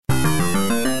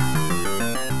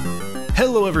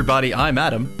everybody, I'm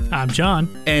Adam. I'm John.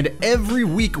 And every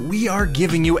week we are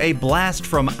giving you a blast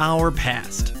from our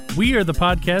past. We are the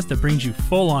podcast that brings you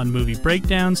full-on movie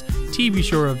breakdowns, TV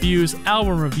show reviews,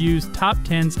 album reviews, top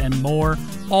 10s, and more,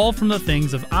 all from the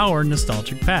things of our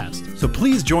nostalgic past. So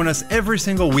please join us every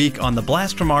single week on the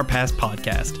Blast from Our Past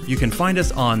podcast. You can find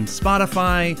us on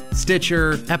Spotify,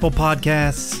 Stitcher, Apple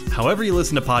Podcasts. However you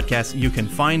listen to podcasts, you can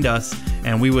find us,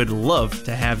 and we would love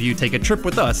to have you take a trip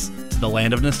with us to the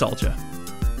land of nostalgia.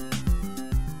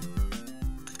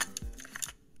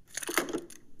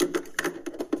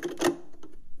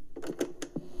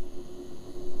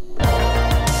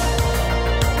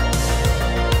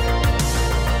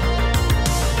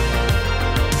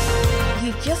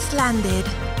 Just landed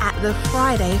at the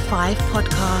Friday 5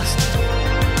 podcast.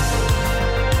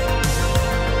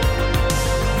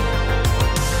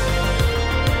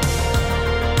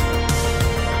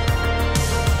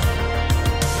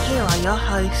 Here are your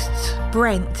hosts,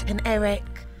 Brent and Eric.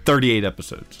 38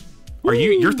 episodes.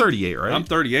 You're 38, right? I'm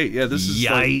 38. Yeah, this is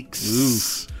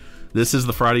Yikes. This is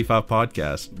the Friday 5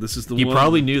 podcast. This is the You one.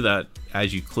 probably knew that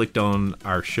as you clicked on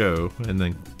our show and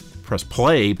then press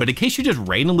play, but in case you just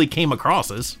randomly came across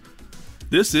us,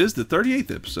 This is the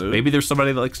 38th episode. maybe there's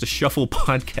somebody that likes to shuffle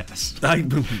podcasts.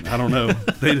 I don't know.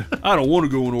 I don't want to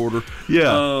go in order.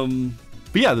 Yeah.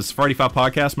 But yeah, this is Friday 5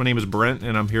 podcast. My name is Brent,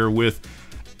 and I'm here with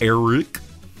Eric.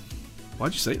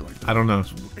 Why'd you say it like that? I don't know.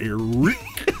 Eric.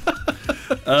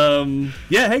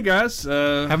 Yeah, hey guys.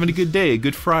 Having a good day, a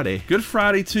good Friday. Good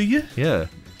Friday to you. Yeah.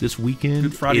 This weekend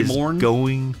Good Friday is morn.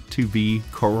 going to be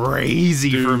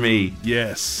crazy for me.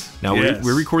 Yes. Now, yes.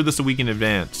 we record this a week in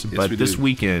advance, but we this do.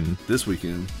 weekend, This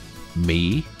weekend.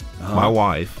 me, my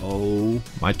wife, Oh.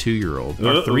 my 2-year-old,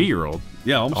 Uh-oh. our 3-year-old,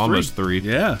 Yeah, almost three,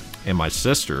 Yeah. and my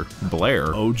sister,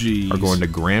 Blair, Oh, geez. are going to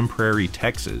Grand Prairie,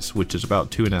 Texas, which is about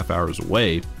 2.5 hours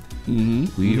away.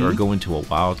 Mm-hmm. We are going to a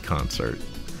Wild concert.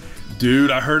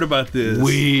 Dude, I heard about this.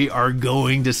 We are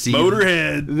going to see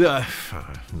Motorhead.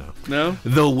 No, No?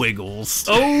 the Wiggles.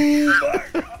 Oh,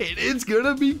 It's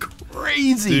gonna be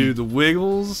crazy, dude, the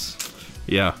Wiggles.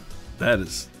 Yeah, That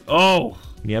is. Oh.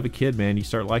 when you have a kid, man, you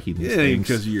start liking these It ain't things.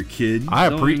 because of your kid. You I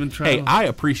don't even try to- I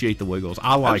appreciate the Wiggles.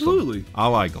 I like Absolutely. them. I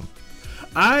like them.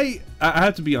 I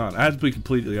have to be honest. I have to be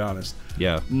completely honest.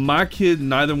 Yeah. My kid,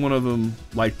 neither one of them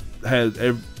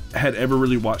had ever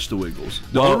really watched the Wiggles.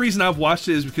 The Well- only reason I've watched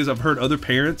it is because I've heard other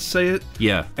parents say it,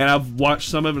 Yeah. and I've watched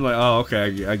some of it. Like, oh,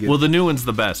 okay, I get Well, it. the new one's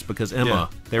the best because Emma, Yeah.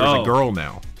 there's a Oh. girl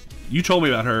now. You told me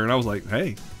about her, and I was like,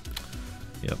 hey,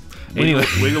 Yep. wiggle,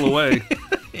 wiggle away.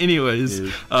 Anyways,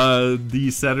 Yeah. the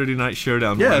Saturday Night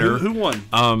Showdown Yeah, winner. who won?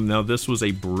 Now this was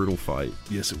a brutal fight.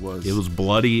 Yes, it was. It was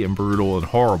bloody and brutal and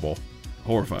horrible.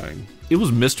 horrifying. It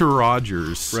was Mr.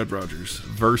 Rogers Red Rogers.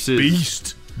 versus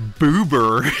Beast.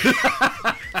 Boober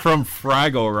from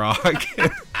Fraggle Rock.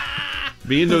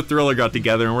 Me and No Thriller got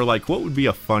together and we're like, what would be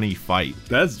a funny fight?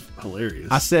 That's hilarious.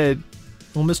 I said,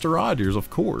 well, Mr. Rogers, of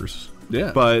course.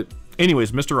 Yeah. But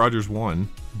anyways, Mr. Rogers won.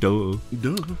 Duh.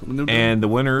 Duh. No, And the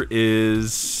winner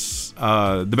is,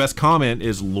 the best comment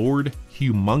is Lord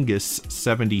Humongous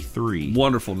 73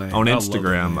 wonderful name. on I love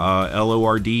Instagram. that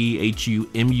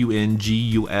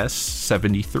LordHumungus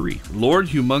 73. name. Lord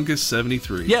Humongous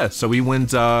 73. Yeah, so he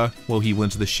wins. He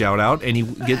wins the shout out, and he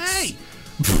gets. Hey!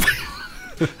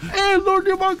 Hey, Lord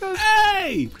Humongous!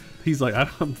 Hey! He's like,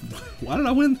 why did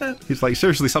I win that? He's like,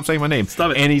 seriously, stop saying my name.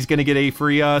 Stop it. And he's gonna get a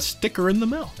free sticker in the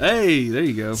mail. Hey, there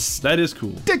you go. That is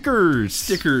cool. Stickers.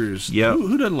 Stickers. Yep.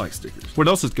 Who doesn't like stickers? What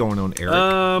else is going on,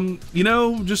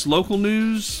 Eric? Just local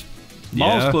news.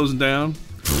 Malls Yeah. closing down.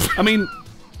 I mean,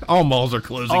 All malls are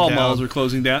closing. all down. malls are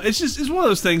closing down. It's one of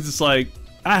those things. It's like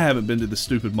I haven't been to the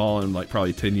stupid mall in like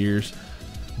probably 10 years,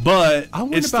 but I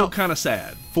went it's still about kind of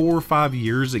sad. 4 or 5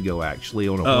 years ago, actually,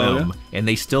 on a Oh, whim, and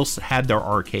they still had their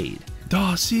arcade.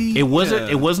 Duh, see, It wasn't.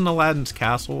 yeah. It wasn't Aladdin's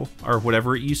Castle or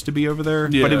whatever it used to be over there,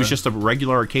 but Yeah. it was just a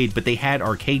regular arcade. But they had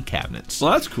arcade cabinets.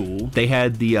 Well, that's cool. They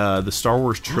had the Star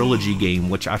Wars trilogy game,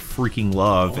 which I freaking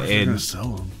love, Or if they're gonna and sell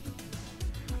them.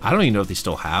 I don't even know if they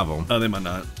still have them. Oh, they might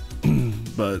not.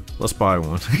 But Let's buy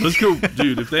one. let's go,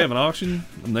 dude. If they have an auction,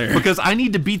 I'm there. Because I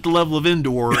need to beat the level of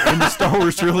Endor in the Star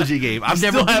Wars trilogy game. I've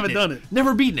never still beaten haven't done it.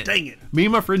 Never beaten it. Dang it. Me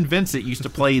and my friend Vincent used to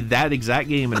play that exact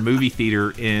game in a movie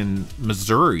theater in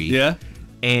Missouri. Yeah,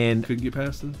 And couldn't get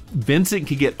past it. Vincent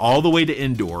could get all the way to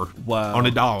Endor Wow. on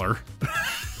 $1.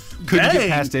 Couldn't get Dang.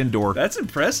 past Endor. That's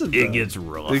impressive. It though. gets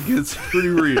rough. It gets pretty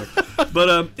real.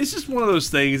 But it's just one of those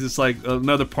things. It's like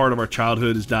another part of our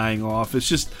childhood is dying off. It's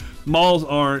just malls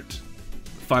aren't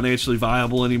financially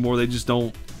viable anymore. They just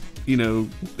don't.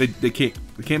 They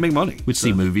can't make money. We'd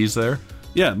see movies there.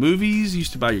 Yeah, movies. You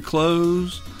used to buy your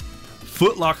clothes.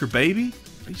 Foot Locker, baby.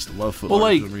 used to love Foot Well,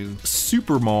 Locker like for some reason.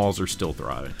 super malls are still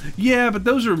thriving. Yeah, but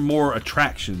those are more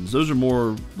attractions. Those are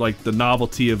more like the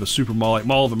novelty of a super mall, like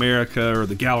Mall of America or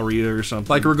the Galleria or something.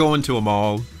 Like we're going to a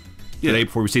mall Yeah. today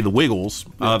before we see the Wiggles,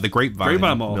 the Grapevine.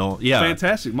 Grapevine Mall. Yeah.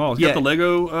 Fantastic mall. It's Yeah. got the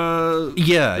Lego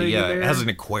Yeah, thing in yeah. there. It has an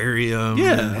aquarium.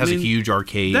 Yeah, It has I a mean, huge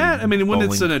arcade. That, I mean, when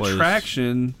it's an bowling place.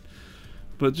 attraction,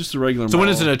 but just a regular So mall. when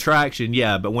it's an attraction,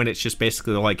 yeah, but when it's just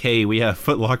basically like, hey, we have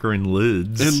Foot Locker and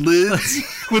Lids. And lids.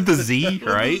 with the Z,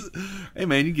 right? Hey,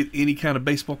 man, you get any kind of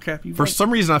baseball cap you For want.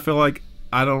 some reason, I feel like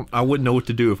I wouldn't know what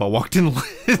to do if I walked in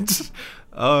Lids.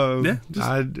 Yeah,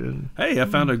 just- Hey, I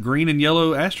found a green and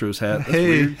yellow Astros hat. That's Hey.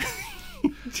 weird.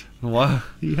 Why?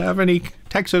 Do you have any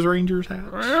Texas Rangers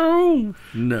hats? No.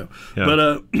 Yeah.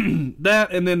 But that,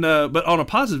 and then, but on a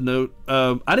positive note,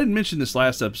 I didn't mention this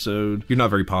last episode. You're not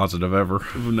very positive ever.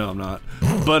 No, I'm not.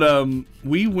 But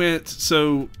we went.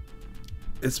 So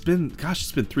it's been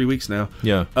 3 weeks now.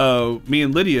 Yeah. Me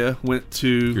and Lydia went to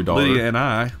Your daughter. Lydia and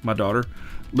I, my daughter.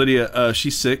 Lydia,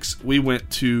 she's 6. We went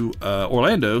to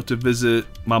Orlando to visit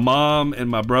my mom and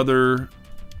my brother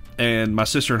and my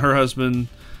sister and her husband,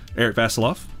 Eric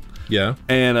Vasiloff. Yeah.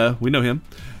 And we know him.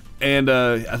 And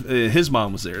his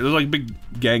mom was there. There was like a big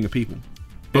gang of people.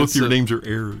 Both And your so- names are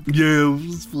Eric. Yeah, it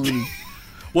was funny.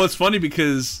 Well, it's funny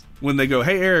because when they go,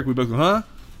 "Hey, Eric," we both go, "Huh?"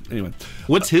 Anyway,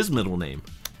 What's his middle name?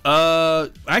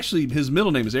 actually, his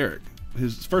middle name is Eric.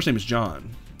 His first name is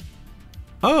John.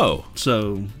 Oh.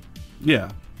 So,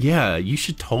 yeah, Yeah, you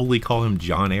should totally call him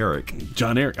John Eric.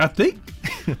 John Eric. I think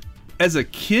as a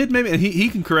kid, maybe, and he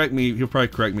can correct me. He'll probably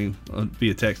correct me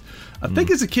via text. I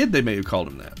think as a kid they may have called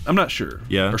him that. I'm not sure.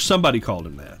 Yeah. or somebody called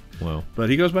him that. Well, But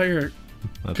he goes by Eric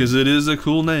because it is a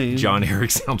cool name. John Eric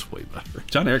sounds way better.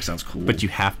 John Eric sounds cool. But you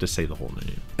have to say the whole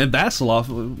name. and Vasiloff,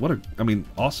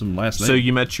 awesome last name. So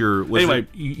you met your... Anyway.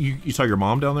 You saw your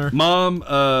mom down there? Mom,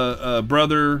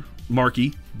 brother,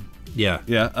 Marky. Yeah.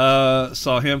 Yeah,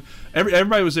 saw him.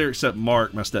 Everybody was there except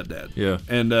Mark, my stepdad. Yeah.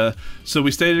 And so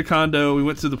we stayed at a condo. We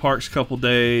went to the parks a couple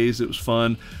days. It was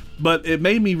fun. But it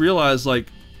made me realize, like,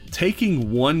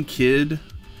 taking one kid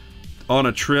on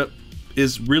a trip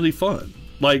is really fun.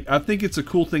 Like, I think it's a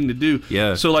cool thing to do.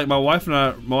 Yeah. So, like, my wife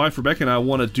Rebecca and I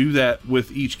want to do that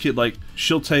with each kid. Like,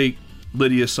 she'll take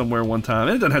Lydia somewhere one time.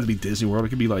 And it doesn't have to be Disney World. It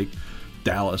could be, like,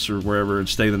 Dallas or wherever and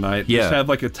stay the night. Yeah. Just have,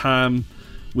 like, a time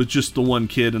with just the one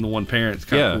kid and the one parent. It's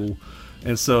kind of Yeah. cool.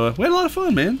 And so we had a lot of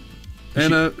fun, man.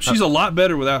 And she's a lot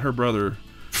better without her brother.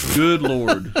 Good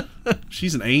Lord.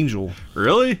 She's an angel.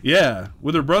 Really? Yeah.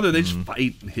 With her brother, they just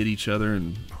fight and hit each other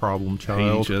and Problem hate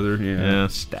child. each other. Yeah. Yeah,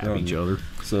 stab each other.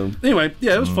 So, anyway,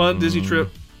 yeah, it was fun. Disney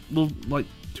trip. Little, like,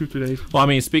 2-3 days. Well, I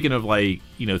mean, speaking of, like,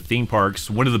 theme parks,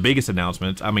 one of the biggest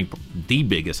announcements, the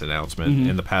biggest announcement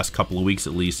in the past couple of weeks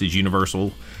at least, is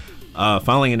Universal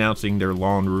finally announcing their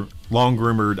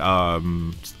long-rumored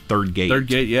third gate. Third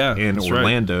gate, yeah. In that's right.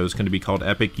 Orlando is going to be called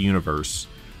Epic Universe.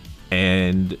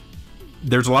 And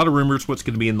there's a lot of rumors what's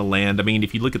going to be in the land. I mean,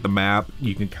 if you look at the map,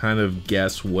 you can kind of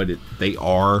guess what they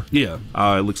are. Yeah.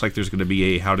 It looks like there's going to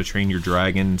be a How to Train Your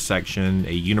Dragon section,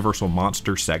 a Universal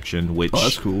Monster section, which Oh,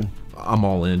 that's cool. I'm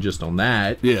all in just on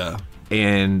that. Yeah.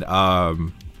 And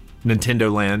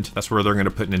Nintendo Land. That's where they're going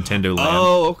to put Nintendo Land.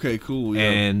 Oh, okay, cool. Yeah.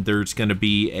 And there's going to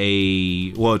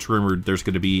be it's rumored there's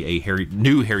going to be a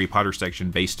new Harry Potter section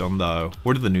based on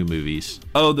what are the new movies?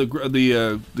 Oh,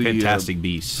 the Fantastic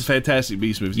Beasts. Fantastic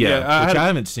Beasts movies. Yeah, I which had I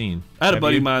haven't seen. I had a Have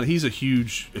buddy you? of mine. He's a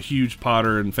huge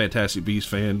Potter and Fantastic Beasts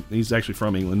fan. He's actually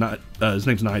from England. His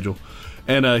name's Nigel,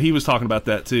 and he was talking about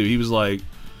that too. He was like,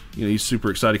 he's super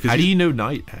excited. How do you know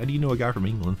a guy from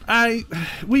England?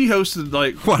 We hosted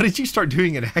like. Why did you start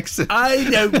doing an accent? I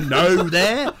don't know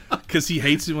that because he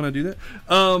hates it when I do that.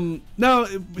 No,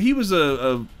 he was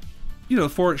a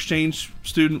foreign exchange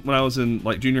student when I was in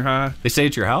like junior high. They stay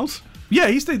at your house? Yeah,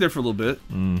 he stayed there for a little bit.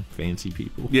 Fancy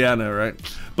people. Yeah, I know, right?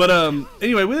 But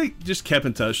anyway, we just kept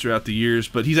in touch throughout the years.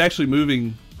 But he's actually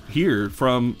moving here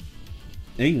from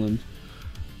England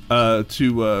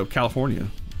to California.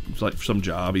 It's like some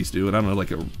job he's doing. I don't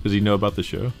know, Does he know about the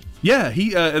show? Yeah,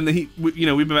 he and then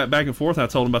we've been back and forth. And I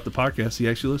told him about the podcast. He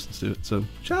actually listens to it. So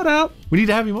shout out. We need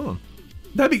to have him on.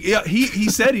 That'd be He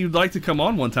said he'd like to come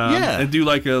on one time. Yeah. And do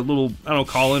like a little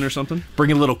call in or something.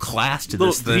 Bring a little class to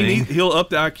this thing. He'll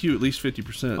up the IQ at least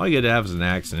 50%. All you got to have is an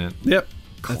accent. Yep.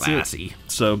 That's it. Classy.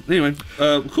 So anyway,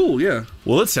 cool. Yeah,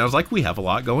 Well, it sounds like we have a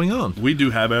lot going on. we do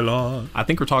have a lot. I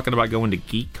think we're talking about going to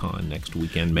GeekCon next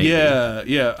weekend, maybe.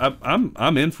 Yeah.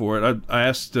 I'm in for it. I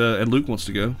asked, and Luke wants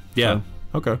to go. Yeah. So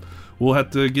Okay. we'll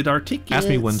have to get our tickets. Ask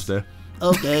me Wednesday.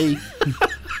 Okay.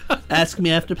 Ask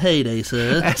me after payday,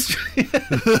 sir.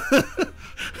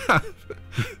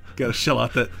 Got to shell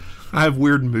out that I have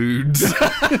weird moods.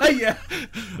 Yeah.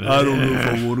 I don't know if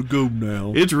I want to go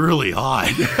now. It's really hot.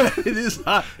 It is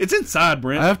hot. It's inside,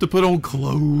 Brent. I have to put on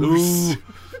clothes.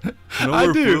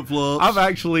 I do. Flip-flops. I'm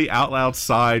actually out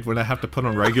outside when I have to put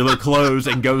on regular clothes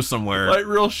and go somewhere. Like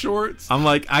real shorts. I'm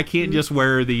like, I can't just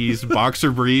wear these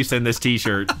boxer briefs and this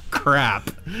t-shirt.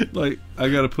 Crap. Like, I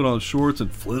got to put on shorts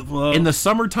and flip-flops. In the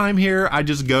summertime here, I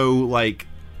just go like,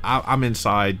 I'm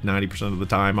inside 90% of the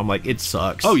time. I'm like, it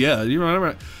sucks. Oh, yeah. You're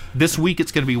right. This week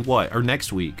it's going to be what? Or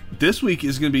next week? This week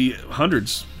is going to be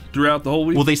hundreds throughout the whole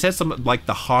week. Well, they said something like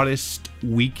the hottest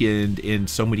weekend in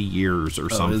so many years or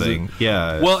something.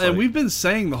 Yeah. Well, and we've been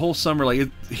saying the whole summer, like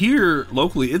here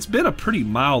locally, it's been a pretty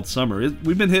mild summer.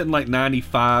 We've been hitting like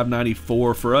 95,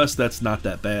 94. For us, that's not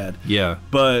that bad. Yeah.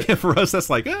 But yeah, for us, that's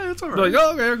like, it's all right. Like,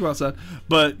 oh, okay, I'll go outside.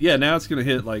 But yeah, now it's going to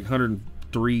hit like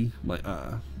 103. Like,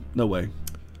 no way.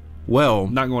 Well,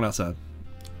 Not going outside.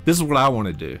 this is what I want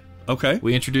to do. Okay.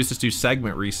 We introduced this new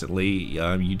segment recently.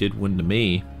 You did one to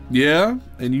me. Yeah,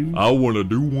 and you. I want to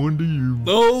do one to you.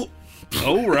 Oh,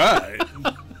 all right.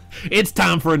 It's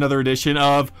time for another edition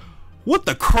of What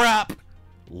the Crap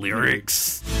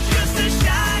Lyrics.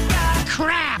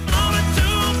 Crap!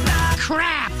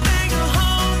 Crap!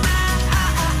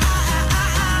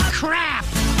 Crap!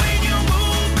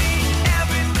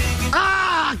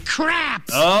 Ah, crap!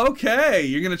 Okay,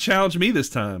 you're going to challenge me this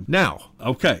time. Now,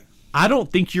 Okay. I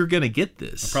don't think you're going to get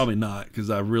this. Probably not, because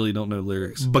I really don't know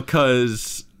lyrics.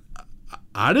 Because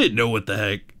I didn't know what the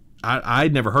heck.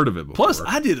 I'd never heard of it before. Plus,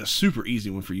 I did a super easy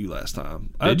one for you last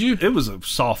time. Did you? It was a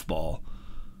softball.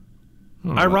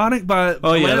 Ironic by yeah,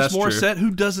 Alanis that's Morissette. Who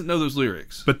doesn't know those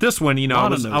lyrics? But this one, I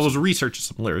Lana knows was researching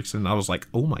some lyrics, and I was like,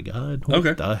 oh my God, what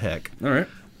Okay. the heck? All right.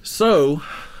 So,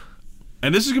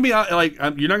 And this is going to be like,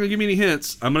 you're not going to give me any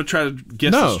hints. I'm going to try to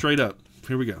guess No. this straight up.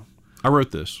 Here we go. I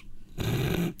wrote this.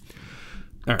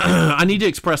 All right. I need to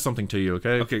express something to you,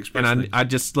 okay? Okay, express And it. I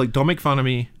just, like, don't make fun of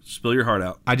me. Spill your heart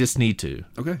out. I just need to.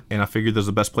 Okay. And I figured there's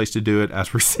the best place to do it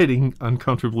as we're sitting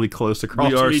uncomfortably close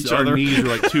across We are, from each our other. knees are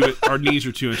like our knees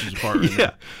are 2 inches apart right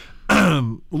now. Yeah.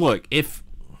 Look, if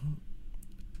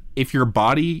your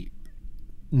body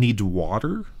needs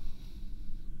water,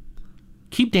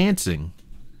 keep dancing.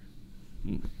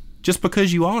 Just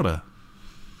because you oughta.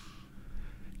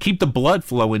 Keep the blood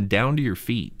flowing down to your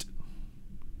feet.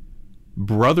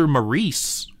 Brother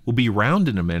Maurice will be round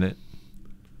in a minute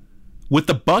with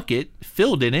the bucket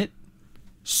filled in it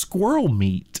squirrel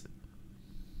meat.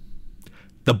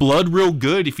 The blood real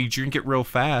good if you drink it real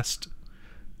fast,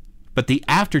 but the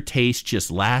aftertaste just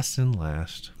lasts and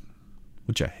lasts,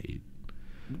 which I hate.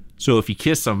 So if you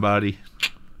kiss somebody,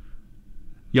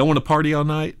 y'all want to party all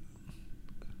night?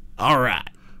 All right.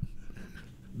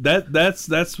 That's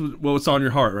what's on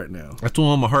your heart right now. That's what's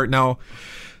on my heart now.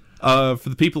 For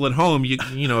the people at home,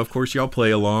 you know, of course, y'all play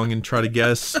along and try to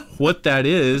guess what that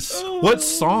is. What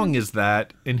song is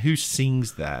that, and who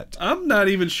sings that? I'm not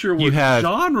even sure what You have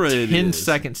genre it 10 is.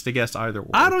 seconds to guess either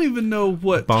one. I don't even know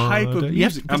what type of You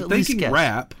have music. to I'm at least thinking guess.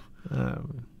 rap.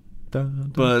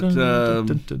 But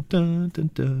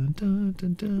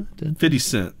 50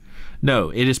 Cent. no,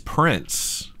 it is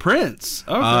Prince. Prince.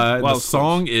 Okay. The Wow,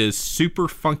 song is Super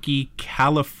Funky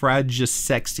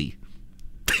Califragisexy.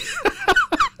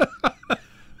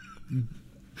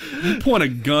 you point a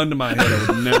gun to my head, I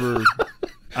would never.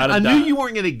 I knew you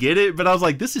weren't going to get it, but I was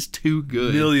like, this is too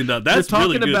good. $1 million. That's They're talking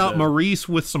really good, about though. Maurice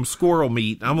with some squirrel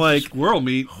meat. I'm like, Squirrel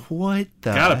meat. what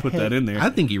the Gotta put heck? that in there. I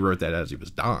think he wrote that as he was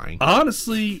dying.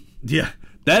 Honestly, yeah,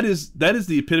 that is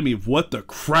the epitome of what the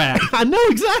crap I know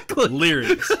exactly.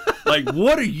 lyrics. Like,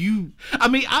 what are you? I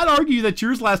mean, I'd argue that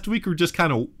yours last week were just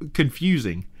kind of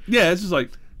confusing. Yeah, it's just like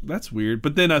that's weird.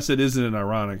 But then I said, "Isn't it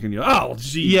ironic?" And you're, oh,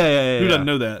 gee, Yeah. who doesn't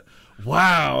know that?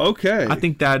 Wow. Okay. I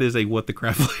think that is a what the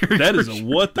crap lyric. that is for a sure.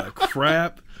 what the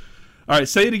crap. All right,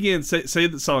 say it again. Say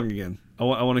the song again. I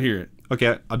want to hear it.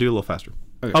 Okay, I'll do it a little faster.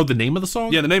 Okay. Oh, the name of the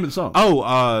song? Yeah, the name of the song.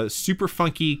 Oh, Super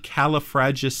Funky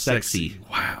Califragisexy.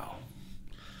 Wow.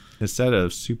 Instead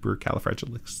of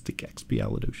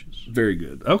Supercalifragilisticexpialidocious. Very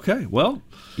good. Okay. Well,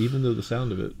 Even though the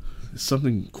sound of it. it's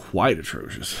something quite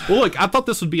atrocious. Well, look, I thought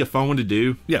this would be a fun one to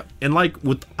do. Yeah. And like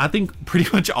with, I think pretty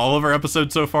much all of our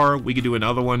episodes so far, we could do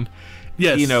another one.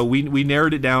 Yes. You know, we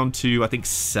narrowed it down to, I think,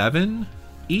 7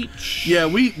 each. Yeah,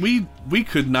 we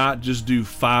could not just do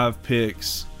 5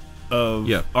 picks of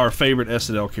Yeah. our favorite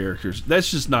SNL characters. That's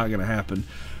just not going to happen.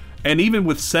 And even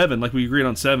with 7, like we agreed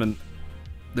on 7,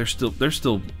 there's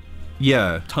still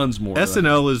Yeah. tons more.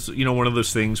 SNL is, you know, one of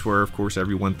those things where, of course,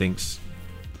 everyone thinks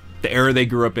the era they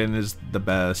grew up in is the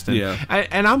best. And, Yeah.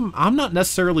 And I'm not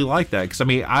necessarily like that because I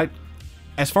mean,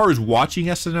 as far as watching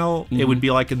SNL, it would be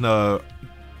like in the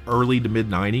early to mid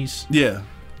 '90s. Yeah.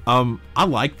 I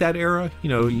like that era, you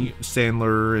know,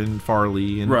 Sandler and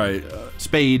Farley and Right.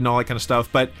 Spade and all that kind of stuff,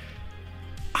 but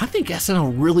I think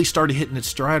SNL really started hitting its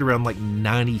stride around like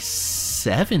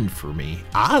 97 for me.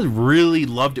 I really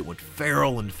loved it with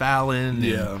Farrell and Fallon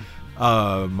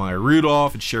and Maya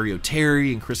Rudolph and Sherry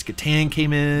O'Terry and Chris Kattan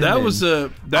came in. I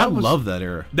love that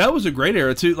era. That was a great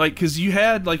era too, like because you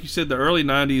had, like you said, the early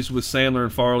 '90s with Sandler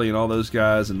and Farley and all those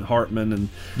guys and Hartman and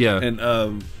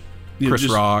Chris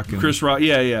Rock,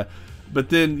 yeah. But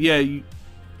then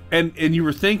and you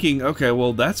were thinking, okay,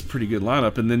 well that's a pretty good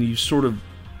lineup, and then you sort of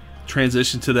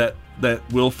transitioned to that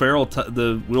Will Ferrell,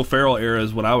 the Will Ferrell era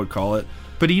is what I would call it.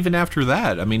 But even after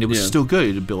that, I mean, it was still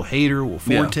good. Bill Hader, Will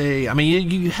Forte. I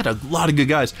mean, you had a lot of good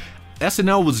guys.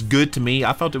 SNL was good to me.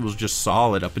 I felt it was just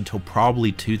solid up until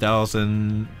probably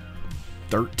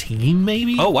 2013,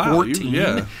 maybe. Oh wow, 14.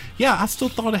 Yeah. I still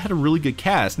thought it had a really good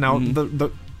cast. Now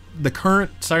the current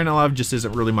Saturday Night Live just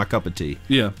isn't really my cup of tea.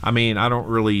 Yeah, I mean, I don't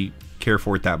really care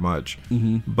for it that much.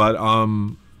 But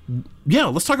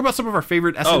let's talk about some of our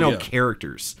favorite SNL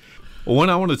characters. Well,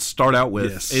 one I want to start out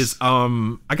with is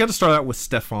I got to start out with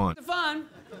Stefan. Stefan,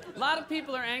 a lot of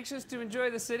people are anxious to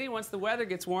enjoy the city once the weather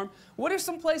gets warm. What are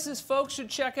some places folks should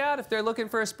check out if they're looking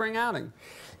for a spring outing?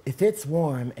 If it's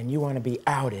warm and you want to be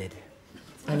outed,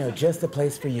 I know just the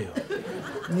place for you.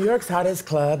 New York's hottest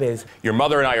club is... Your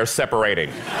mother and I are separating.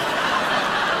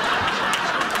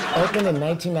 Opened in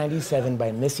 1997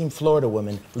 by missing Florida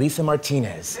woman Lisa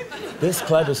Martinez. This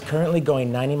club is currently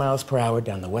going 90 miles per hour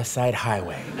down the West Side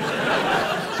Highway.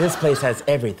 This place has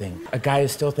everything. A guy who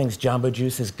still thinks Jamba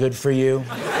Juice is good for you.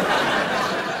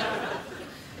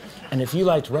 And if you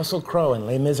liked Russell Crowe in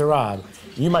Les Miserables,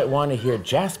 you might want to hear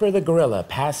Jasper the Gorilla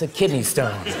pass a kidney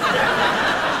stone.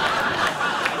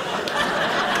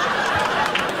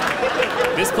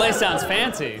 This place sounds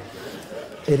fancy.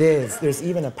 It is. There's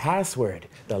even a password.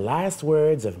 The last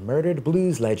words of murdered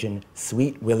blues legend,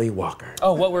 Sweet Willie Walker.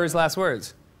 Oh, what were his last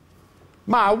words?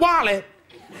 My wallet?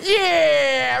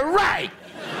 Yeah, right!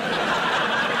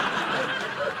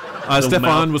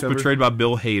 Stefan was portrayed by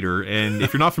Bill Hader, and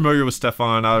if you're not familiar with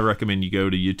Stefan, I recommend you go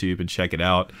to YouTube and check it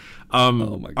out.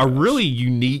 A really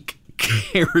unique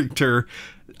character.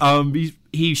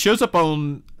 He shows up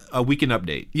on a Weekend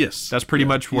Update. Yes, that's pretty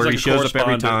much where he shows up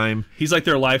every time. He's like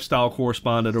their lifestyle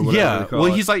correspondent or whatever. Yeah,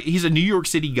 well, he's a New York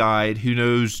City guide who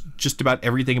knows just about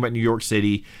everything about New York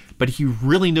City, but he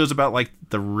really knows about like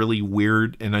the really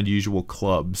weird and unusual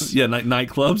clubs. Yeah,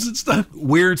 nightclubs and stuff.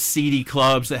 Weird, seedy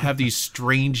clubs that have these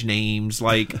strange names.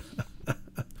 Like,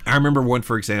 I remember one,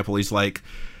 for example. He's like,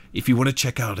 if you want to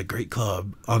check out a great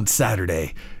club on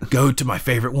Saturday, go to my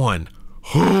favorite one.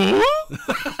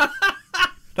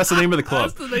 That's the name of the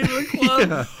club. That's the name of the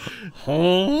club.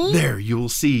 Yeah. There you will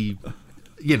see,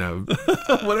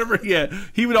 whatever. Yeah,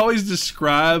 he would always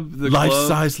describe the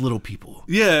life-size little people.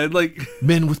 Yeah, like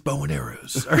men with bow and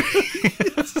arrows.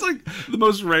 It's like the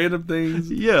most random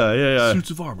things. Yeah.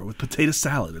 Suits of armor with potato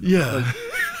salad. Yeah.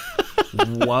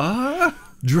 What?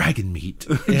 Dragon meat.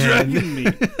 Dragon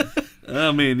meat.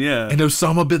 I mean, yeah. And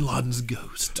Osama bin Laden's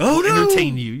ghost. Oh, will no.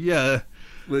 entertain you. Yeah.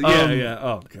 Yeah.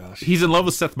 Oh gosh. He's in love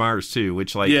with Seth Meyers too,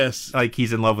 which like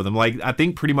he's in love with him. Like I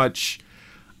think pretty much,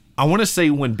 I want to say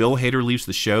when Bill Hader leaves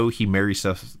the show, he marries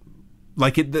Seth.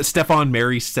 Stefan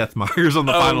marries Seth Meyers on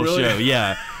the final show.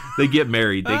 Yeah, they get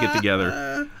married. They get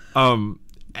together.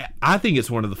 I think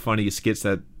it's one of the funniest skits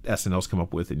that SNL's come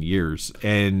up with in years,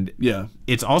 and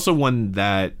it's also one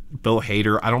that Bill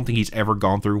Hader. I don't think he's ever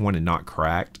gone through one and not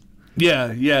cracked.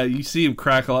 Yeah, you see him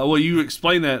crack a lot. Well, you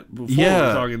explained that before we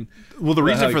were talking. Well, the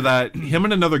reason for that, him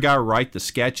and another guy write the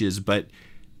sketches, but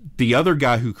the other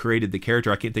guy who created the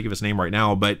character, I can't think of his name right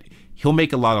now, but he'll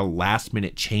make a lot of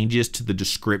last-minute changes to the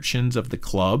descriptions of the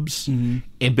clubs, and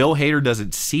Bill Hader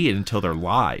doesn't see it until they're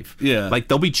live. Yeah. Like,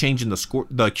 they'll be changing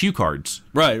the cue cards.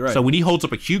 Right. So when he holds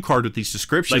up a cue card with these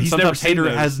descriptions, sometimes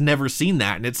Hader has never seen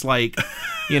that, and it's like,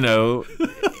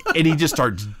 and he just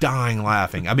starts dying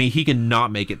laughing. I mean, he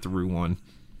cannot make it through one.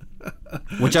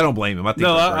 Which I don't blame him. I think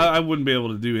I wouldn't be able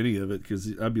to do any of it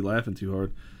because I'd be laughing too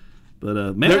hard.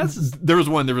 But man, there was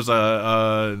one. There was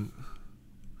the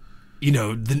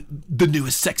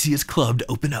newest, sexiest club to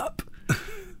open up.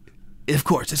 Of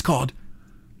course, it's called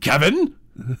Kevin.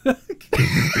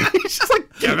 It's just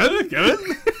like Kevin.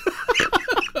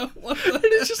 And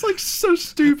it's just like so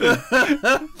stupid.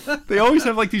 They always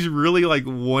have like these really like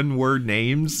one-word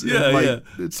names. Yeah,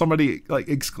 It's somebody like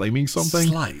exclaiming something.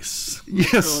 Slice.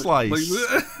 Yeah, Slice.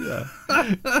 Yeah.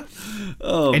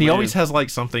 Oh, and he always has like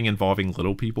something involving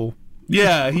little people.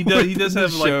 Yeah, he does. He does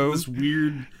have like this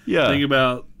weird thing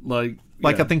about like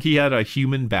I think he had a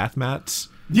human bath mats.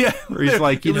 Yeah, Where he's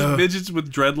like, it was midgets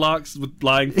with dreadlocks with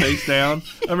lying face down.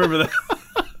 I remember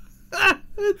that.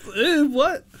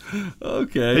 What?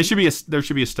 Okay. there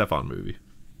should be a Stefan movie.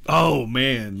 Oh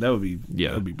man, that would be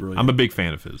brilliant. I'm a big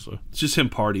fan of his. So. It's just him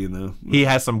partying though. He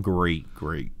has some great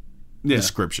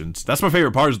descriptions. That's my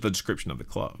favorite part is the description of the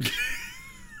club.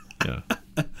 Yeah.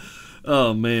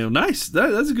 Oh man, nice.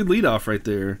 That's a good lead off right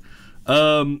there.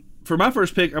 For my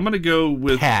first pick, I'm gonna go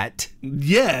with Pat.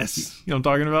 Yes. You know what I'm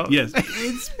talking about? Yes.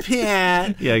 It's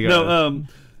Pat. Yeah. I'm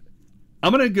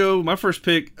gonna go. My first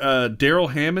pick,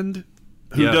 Daryl Hammond,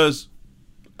 who does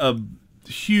a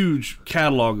huge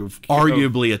catalog of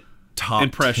arguably a top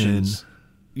impressions. 10.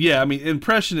 Yeah, I mean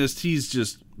impressionist. He's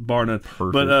just bar none.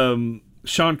 Perfect. But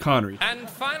Sean Connery. And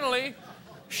finally,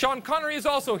 Sean Connery is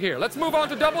also here. Let's move on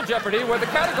to Double Jeopardy, where the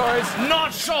categories...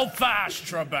 Not so fast,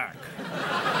 Trebek.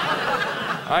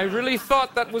 I really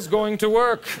thought that was going to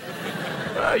work.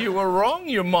 You were wrong,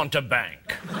 you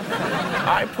Montebank.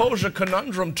 I pose a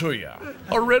conundrum to you.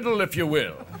 A riddle, if you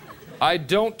will. I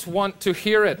don't want to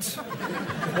hear it.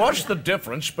 What's the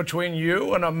difference between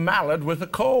you and a mallard with a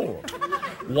cold?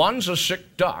 One's a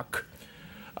sick duck.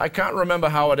 I can't remember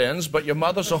how it ends, but your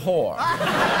mother's a whore.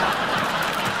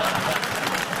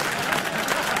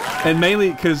 And mainly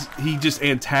because he just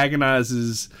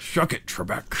antagonizes Shuck it,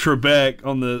 Trebek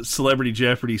on the Celebrity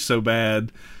Jeopardy so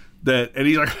bad that, and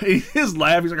he's like, his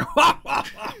laugh, he's like,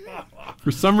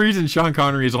 For some reason, Sean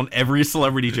Connery is on every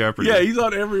Celebrity Jeopardy. Yeah, he's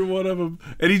on every one of them,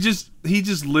 and he just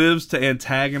lives to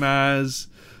antagonize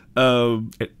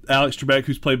Alex Trebek,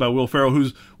 who's played by Will Ferrell,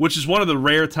 which is one of the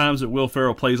rare times that Will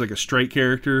Ferrell plays like a straight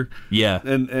character. Yeah,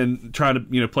 and trying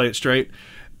to play it straight,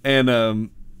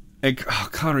 and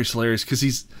Connery's hilarious because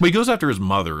he goes after his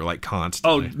mother like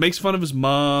constantly. Oh, makes fun of his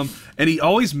mom, and he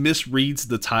always misreads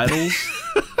the titles.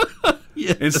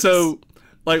 Yes. And so,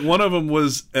 like, one of them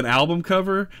was an album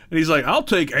cover, and he's like, "I'll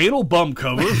take anal bum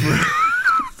cover."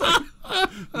 Like,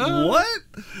 what?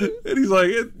 And he's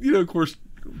like, of course,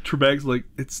 Trebek's like,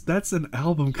 that's an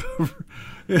album cover.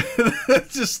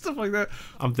 Just stuff like that.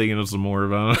 I'm thinking of some more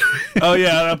about it. Oh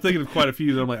yeah, I'm thinking of quite a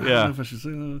few that I'm like, I don't know if I should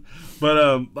say that. But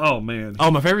oh man.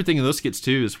 Oh, my favorite thing in those skits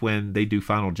too is when they do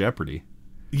Final Jeopardy.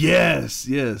 Yes.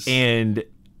 And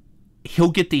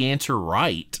he'll get the answer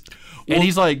right. And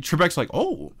he's like, Trebek's like,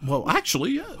 oh, well,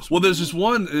 actually, yes. Well, there's this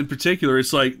one in particular.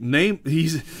 It's like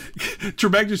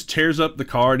Trebek just tears up the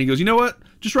card and he goes, you know what?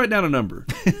 Just write down a number.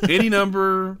 Any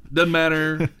number, doesn't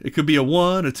matter. It could be a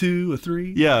 1, a 2, a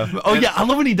 3. Yeah. Oh, yeah. I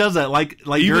love when he does that. Like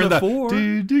even during a 4.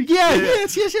 Yeah.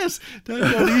 Yes.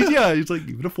 Yeah. He's like,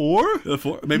 even a 4? A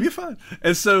 4, maybe a 5.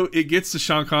 And so it gets to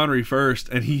Sean Connery first,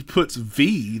 and he puts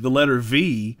V, the letter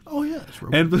V. Oh yeah. That's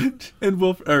right. And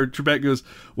Trebek goes,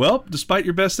 well, despite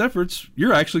your best efforts,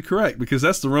 you're actually correct because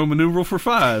that's the Roman numeral for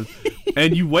 5.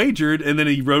 And you wagered, and then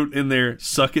he wrote in there,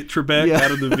 "Suck it, Trebek,"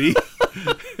 out of the V.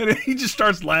 And he just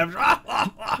starts laughing.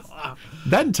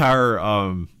 That entire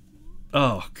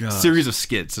series of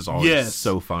skits is always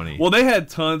so funny. Well, they had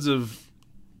tons of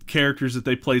characters that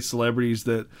they played celebrities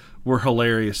that were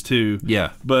hilarious too.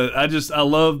 Yeah. But I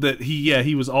love that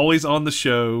he was always on the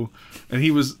show, and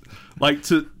he was like,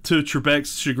 to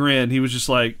Trebek's chagrin, he was just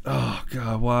like, oh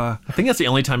God, why? I think that's the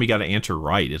only time he got an answer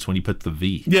right. It's when he put the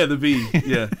V. Yeah, the V.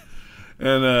 Yeah.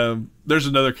 And there's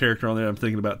another character on there I'm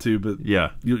thinking about too, but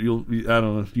yeah, you'll I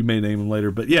don't know, you may name him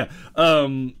later, but yeah,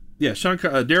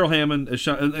 Daryl Hammond,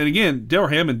 and again,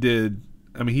 Daryl Hammond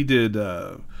he did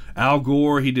Al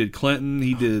Gore, he did Clinton,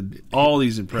 he did all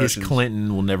these impressions. His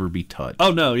Clinton will never be touched.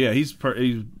 Oh no, yeah, he's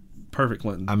perfect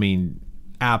Clinton. I mean,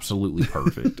 absolutely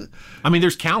perfect. I mean,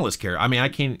 there's countless characters. I mean, I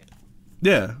can't.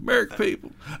 Yeah, American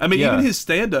people. I mean, even his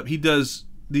stand-up, he does.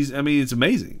 It's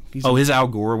amazing. His Al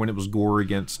Gore when it was Gore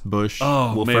against Bush.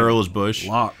 Oh, Will Ferrell is Bush.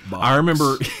 Lockbox. I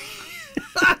remember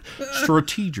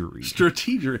Strategery.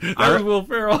 That was Will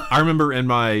Ferrell. I remember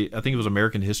in I think it was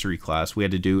American history class, we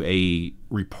had to do a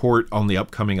report on the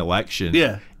upcoming election.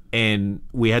 Yeah. And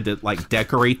we had to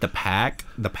decorate the packet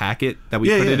that we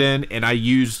put it in, and I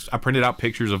printed out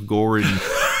pictures of Gore and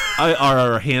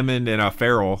Hammond and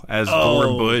Ferrell as Gore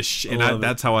and Bush, and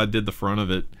that's how I did the front of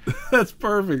it. That's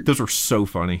perfect. Those were so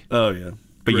funny. Oh yeah,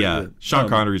 but Sean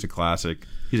Connery's a classic.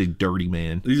 He's a dirty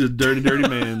man. He's a dirty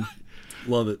man.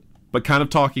 Love it. But kind of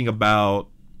talking about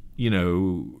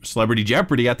Celebrity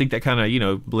Jeopardy, I think that kind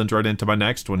of blends right into my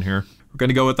next one here. We're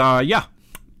gonna go with Burt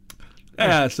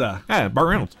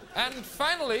Reynolds. And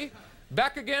finally,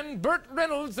 back again, Burt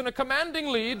Reynolds in a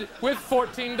commanding lead with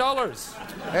 $14.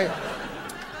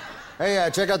 Hey,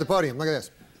 check out the podium. Look at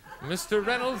this. Mr.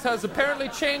 Reynolds has apparently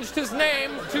changed his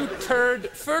name to Turd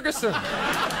Ferguson. Yeah,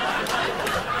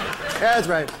 that's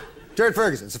right. Turd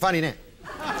Ferguson. It's a funny name.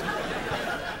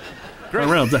 Burt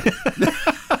Reynolds.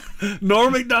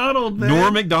 Norm Macdonald, man.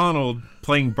 Norm Macdonald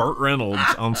playing Burt Reynolds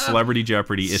on Celebrity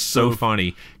Jeopardy is so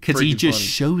funny because he just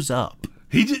shows up.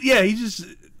 He just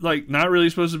like not really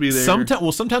supposed to be there.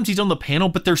 Sometimes he's on the panel,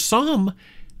 but there's some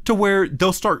to where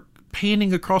they'll start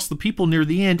panning across the people near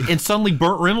the end, and suddenly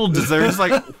Burt Reynolds is there. It's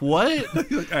like, what? Like,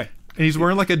 hey. And he's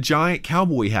wearing like a giant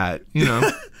cowboy hat, you know.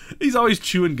 He's always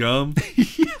chewing gum.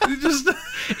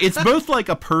 It's both like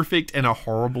a perfect and a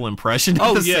horrible impression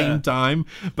at the same time.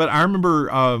 But I remember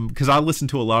because I listen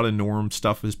to a lot of Norm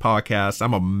stuff, his podcast.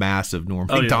 I'm a massive Norm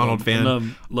Macdonald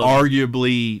fan. Love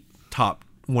arguably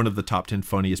one of the top 10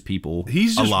 funniest people.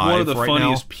 He's just alive one of the right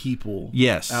funniest now. people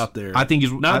out there. I think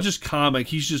he's not just comic.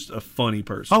 He's just a funny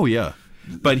person. Oh yeah.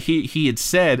 But he had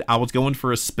said I was going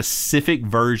for a specific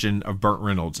version of Burt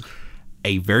Reynolds.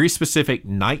 A very specific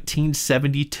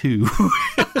 1972,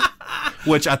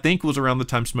 which I think was around the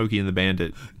time Smokey and the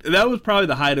Bandit. That was probably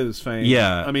the height of his fame.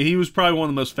 Yeah. I mean, he was probably one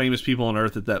of the most famous people on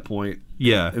earth at that point.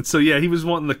 Yeah. And so, he was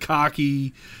wanting the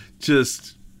cocky,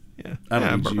 just... Yeah.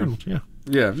 Burt Reynolds,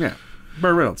 Yeah.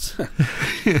 Burt Reynolds.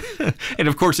 And,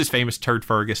 of course, his famous Turd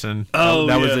Ferguson. Oh,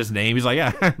 that was his name. He's like,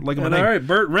 look at my name. All right,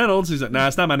 Burt Reynolds. He's like, nah,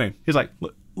 it's not my name. He's like,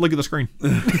 look at the screen.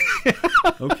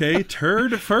 Okay,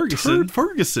 Turd Ferguson. Turd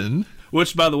Ferguson.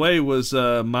 Which, by the way, was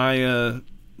my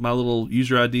little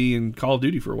user ID in Call of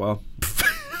Duty for a while.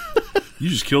 You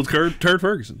just killed Turd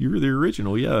Ferguson. You were the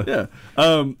original, yeah. Yeah.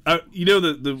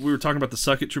 We were talking about the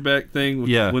Suck It Trebek thing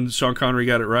when Sean Connery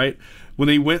got it right. When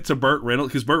he went to Burt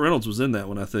Reynolds, because Burt Reynolds was in that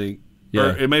one, I think. Yeah.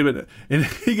 Or it may have been, and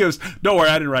he goes, "Don't worry,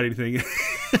 I didn't write anything."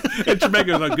 And Trebek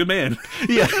goes, like, "Good man."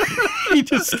 Yeah. He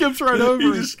just skips right over.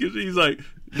 He's like,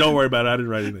 "Don't worry about it, I didn't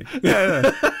write anything."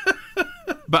 Yeah.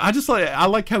 But I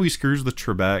like how he screws with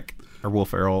Trebek or Will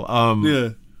Ferrell.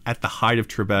 At the height of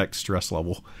Trebek's stress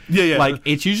level. Yeah. Like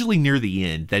it's usually near the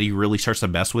end that he really starts to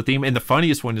mess with him. And the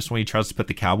funniest one is when he tries to put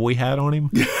the cowboy hat on him.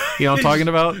 You know what I'm talking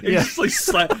about? He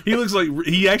looks like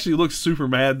he actually looks super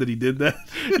mad that he did that.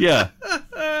 Yeah.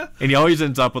 And he always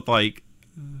ends up with like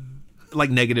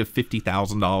negative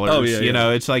 $50,000. Oh yeah. You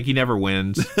know, it's like he never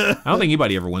wins. I don't think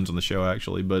anybody ever wins on the show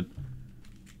actually, but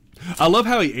I love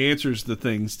how he answers the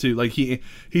things too. Like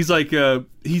he's like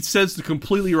he says the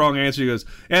completely wrong answer. He goes,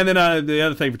 and then the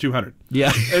other thing for 200.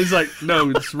 Yeah, and he's like, no,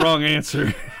 it's the wrong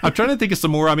answer. I'm trying to think of some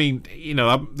more. I mean,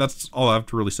 that's all I have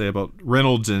to really say about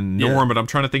Reynolds and Norm. But I'm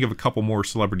trying to think of a couple more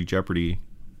Celebrity Jeopardy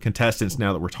contestants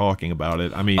now that we're talking about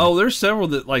it. I mean, there's several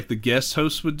that like the guest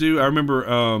hosts would do. I remember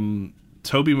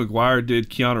Tobey Maguire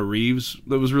did Keanu Reeves.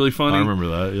 That was really funny. I remember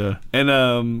that. Yeah,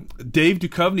 and Dave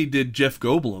Duchovny did Jeff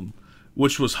Goldblum,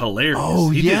 which was hilarious. Oh,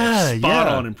 he did a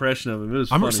spot-on impression of him. It was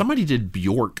funny. Somebody did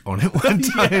Bjork on it one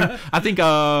time. I think,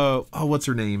 what's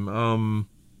her name? I'm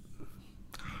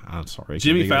sorry.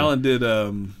 Jimmy Fallon did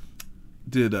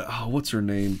what's her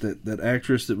name? That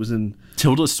actress that was in...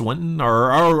 Tilda Swinton?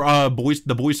 Or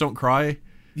The Boys Don't Cry?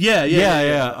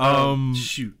 Yeah.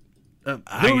 Shoot.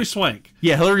 Hilary Swank.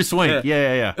 Yeah, Hilary Swank.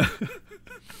 Yeah.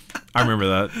 I remember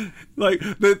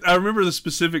that. I remember the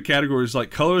specific categories, like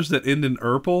colors that end in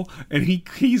purple, and he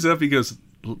keys up. He goes,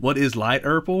 "What is light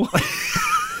purple?"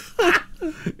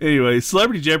 Anyway,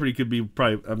 Celebrity Jeopardy could be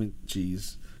probably. I mean,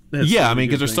 geez. Yeah, I mean,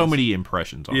 because there's so many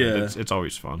impressions on it. It's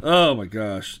always fun. Oh my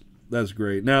gosh, that's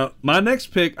great. Now, my next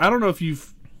pick. I don't know if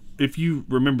you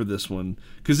remember this one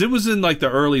because it was in like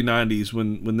the early '90s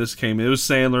when this came in. It was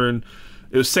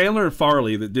Sandler and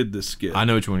Farley that did this skit. I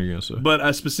know which one you're going to say.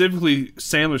 But specifically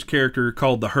Sandler's character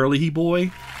called the Hurley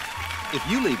Boy. If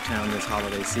you leave town this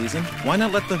holiday season, why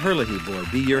not let the Hurley Boy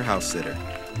be your house sitter?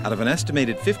 Out of an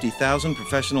estimated 50,000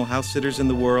 professional house sitters in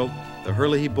the world, the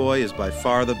Hurley Boy is by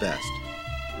far the best.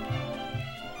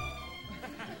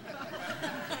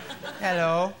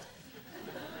 Hello.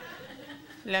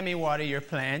 Let me water your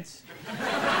plants.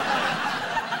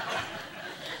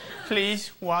 Please,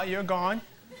 while you're gone,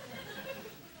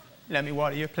 let me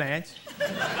water your plants.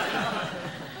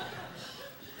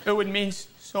 It would mean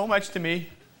so much to me.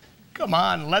 Come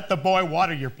on, let the boy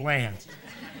water your plants.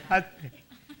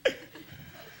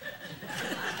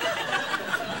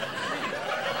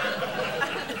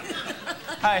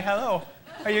 Hi, hello.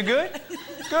 Are you good?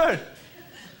 Good.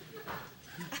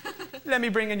 Let me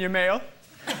bring in your mail.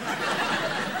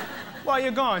 While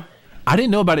you're gone. I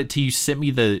didn't know about it till you sent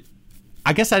me the...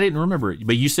 I guess I didn't remember it,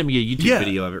 but you sent me a YouTube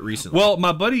video of it recently. Well,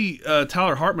 my buddy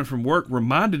Tyler Hartman from work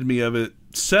reminded me of it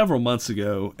several months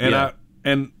ago, and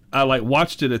I like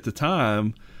watched it at the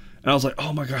time, and I was like,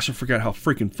 oh my gosh, I forgot how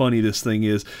freaking funny this thing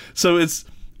is. So it's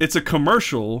a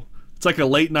commercial. It's like a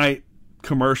late night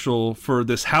commercial for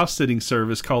this house sitting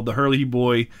service called the Hurley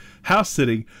Boy House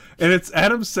Sitting, and it's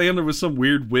Adam Sandler with some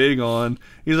weird wig on.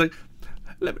 He's like,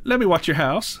 let me watch your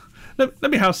house. let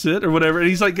me house sit or whatever. And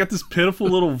he's like got this pitiful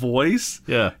little voice.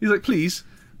 Yeah. He's like, please,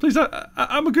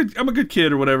 I'm a good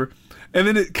kid or whatever. And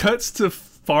then it cuts to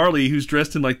Farley, who's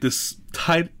dressed in like this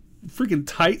freaking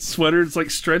tight sweater. It's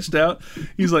like stretched out.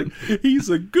 He's like, he's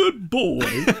a good boy.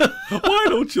 Why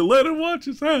don't you let him watch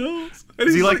his house? And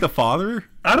is he like the father?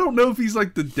 I don't know if he's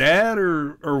like the dad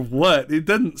or what. It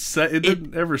doesn't say. It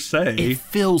didn't ever say. It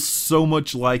feels so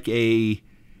much like a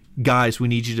guys. We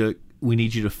need you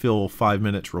to fill 5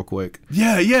 minutes real quick.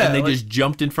 Yeah. And they just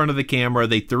jumped in front of the camera.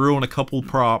 They threw on a couple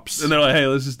props, and they're like, "Hey,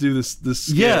 let's just do this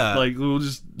skit. Yeah, like we'll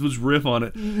just riff on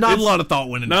it." Not a lot of thought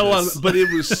went into not this. a lot, but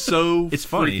it was so it's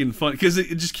funny. Freaking fun because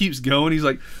it just keeps going. He's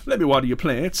like, "Let me water your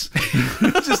plants,"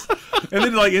 and then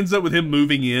it like ends up with him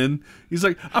moving in. He's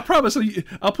like, "I promise,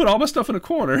 I'll put all my stuff in a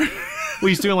corner." Well,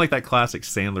 he's doing like that classic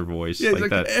Sandler voice, yeah, like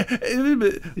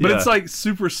that. But it's like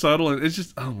super subtle, and it's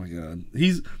just, oh my god,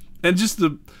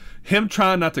 him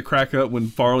trying not to crack up when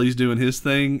Farley's doing his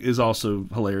thing is also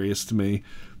hilarious to me.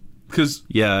 Because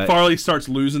Farley starts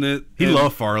losing it. He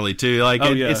loved Farley too. Like,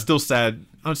 yeah. It's still sad.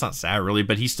 Oh, it's not sad really,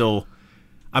 but he's still.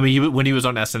 I mean, when he was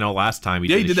on SNL last time,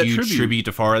 he did a huge tribute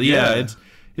to Farley. Yeah,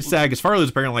 it's sad because Farley was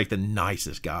apparently like the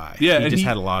nicest guy. Yeah, he just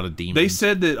had a lot of demons. They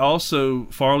said that also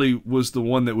Farley was the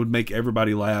one that would make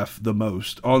everybody laugh the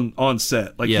most on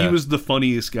set. Like he was the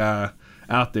funniest guy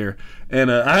out there.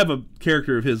 And I have a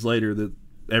character of his later that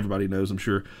everybody knows, I'm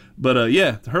sure. But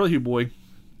the Hurley Boy.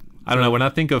 I don't know. When I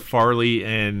think of Farley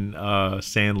and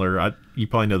Sandler, you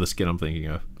probably know the skit I'm thinking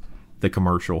of, the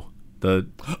commercial. The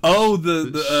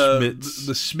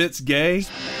Schmitz gay. You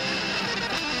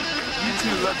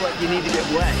two look like you need to get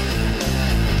wet.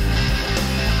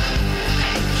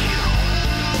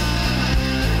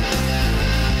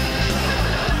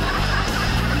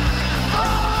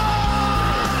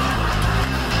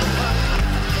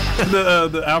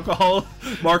 The alcohol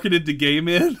marketed to gay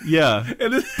men. Yeah,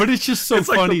 but it's just so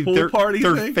funny. Like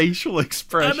their facial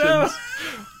expressions.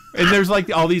 And there's like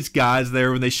all these guys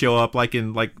there when they show up, like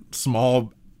in like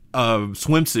small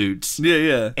swimsuits.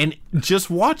 Yeah. And just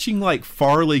watching like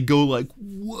Farley go like,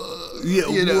 whoa. Yeah,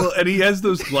 and he has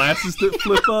those glasses that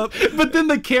flip up. But then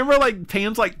the camera like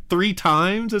pans like 3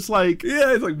 times. It's like,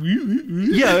 it's like,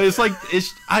 it's like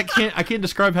I can't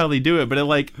describe how they do it, but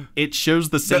it shows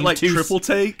the same that, like triple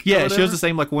take. Yeah, it shows the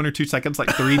same like 1 or 2 seconds like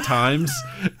 3 times.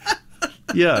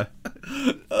 Yeah,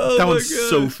 that one's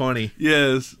so funny.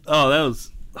 Yes. Oh, that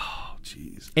was. Oh,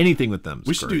 jeez. Anything with them.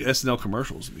 We should do SNL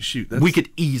commercials. We could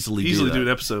easily do an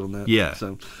episode on that. Yeah.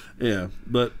 So, yeah,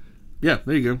 but yeah,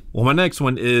 there you go. Well, my next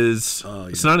one is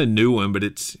it's not a new one, but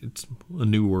it's a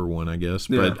newer one, I guess.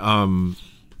 Yeah. But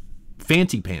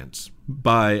Fancy Pants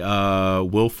by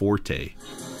Will Forte.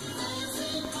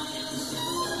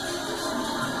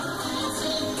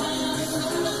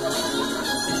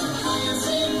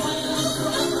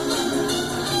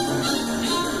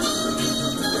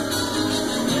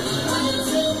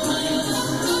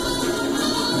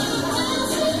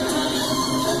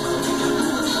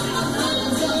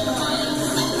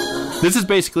 This is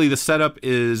basically the setup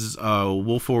is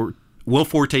Will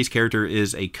Forte's character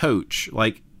is a coach.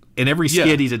 Like in every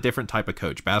skit, he's a different type of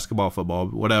coach, basketball, football,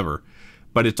 whatever.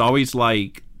 But it's always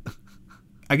like,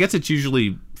 I guess it's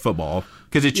usually football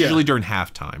because it's usually during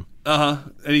halftime.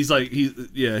 And he's like,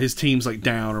 his team's like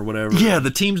down or whatever. Yeah,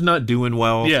 the team's not doing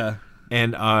well. Yeah.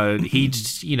 And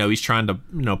he's trying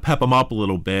to pep them up a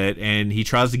little bit, and he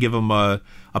tries to give them a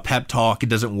pep talk. It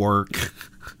doesn't work.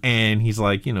 And he's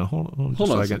like, hold on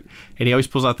just a second. And he always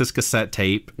pulls out this cassette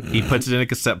tape. He puts it in a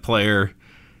cassette player,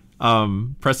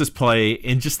 presses play,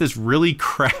 and just this really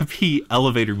crappy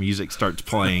elevator music starts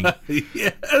playing.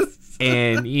 Yes.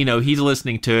 And, he's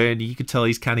listening to it, and you can tell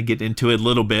he's kind of getting into it a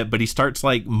little bit, but he starts,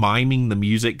 like, miming the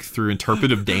music through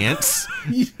interpretive dance.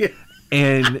 Yeah.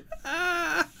 And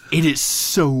it is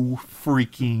so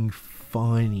freaking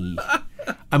funny.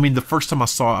 I mean, the first time I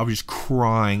saw it, I was just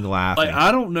crying laughing. Like,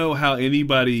 I don't know how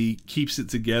anybody keeps it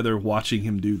together watching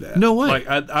him do that. No way. Like,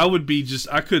 I would be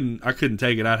I couldn't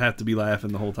take it. I'd have to be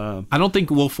laughing the whole time. I don't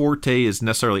think Will Forte is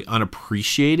necessarily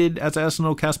unappreciated as an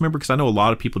SNL cast member, because I know a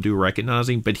lot of people do recognize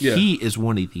him, but he is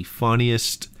one of the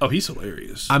funniest. Oh, he's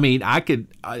hilarious. I mean, I think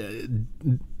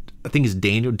it's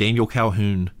Daniel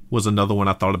Calhoun was another one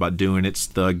I thought about doing. It's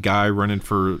the guy running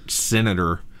for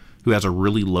senator who has a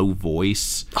really low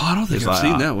voice. Oh, I don't think I've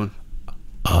seen that one.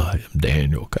 I am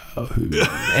Daniel Calhoun.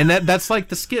 And that's like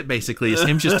the skit, basically. It's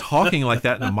him just talking like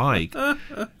that in a mic.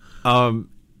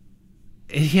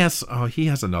 He has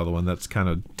another one that's kind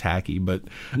of tacky, but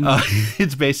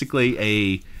it's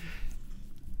basically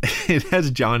it has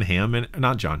John Hamm and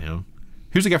not John Hamm.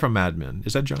 Who's the guy from Mad Men?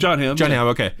 Is that John? John Hamm. John Hamm.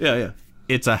 Okay. Yeah.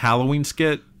 It's a Halloween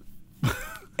skit.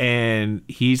 And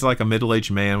he's like a middle-aged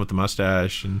man with a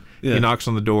mustache, and he knocks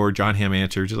on the door. John Hamm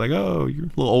answers. He's like, "Oh, you're a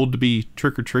little old to be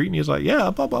trick-or-treating." He's like, "Yeah,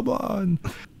 blah, blah, blah." And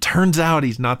turns out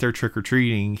he's not there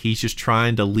trick-or-treating. He's just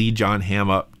trying to lead John Hamm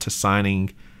up to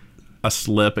signing a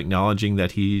slip acknowledging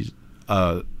that he's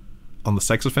on the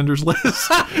sex offenders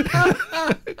list. But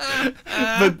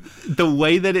the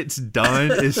way that it's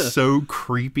done is so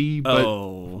creepy, but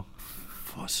so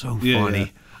funny. Yeah.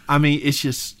 I mean,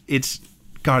 it's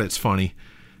funny.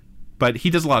 But he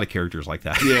does a lot of characters like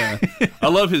that. Yeah. I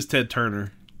love his Ted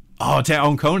Turner. Oh, on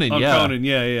Conan, On Conan,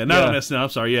 yeah. Not on SNL, I'm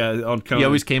sorry, on Conan. He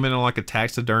always came in on like a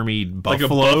taxidermied buffalo. Like a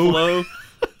buffalo.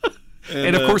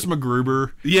 and of course,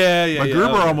 MacGruber. Yeah.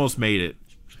 MacGruber almost made it.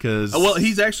 Well,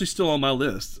 he's actually still on my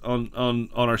list on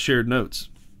our shared notes.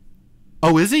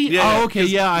 Oh, is he? Yeah, oh, okay,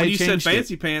 yeah. When I you said changed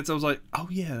Fancy it. Pants, I was like, oh,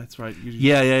 yeah, that's right.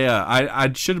 Yeah.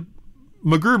 I should have...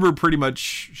 MacGruber pretty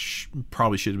much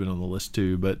probably should have been on the list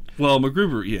too, but... Well,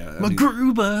 MacGruber, yeah.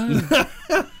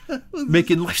 MacGruber!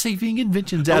 Making life-saving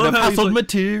inventions out of household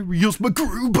materials,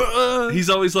 MacGruber! He's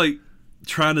always like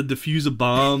trying to defuse a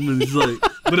bomb, and he's like...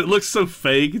 but it looks so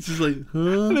fake. It's just like, huh?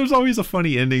 And there's always a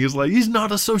funny ending. It's like, he's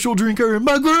not a social drinker,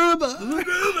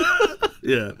 MacGruber!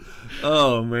 Yeah.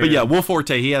 Oh, man. But yeah, Will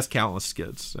Forte, he has countless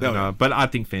skits. And, but I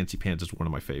think Fancy Pants is one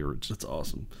of my favorites. That's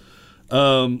awesome.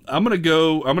 I'm gonna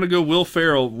go Will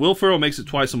Ferrell. Will Ferrell makes it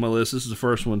twice on my list. This is the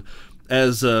first one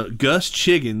as Gus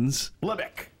Chiggins.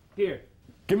 Libick. Here.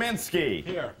 Kaminsky.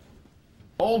 Here.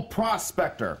 Old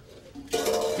Prospector.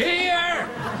 Here.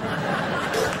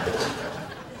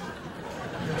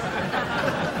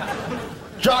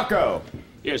 Jocko.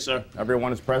 Yes, sir.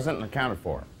 Everyone is present and accounted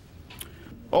for.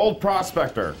 Old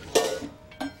Prospector.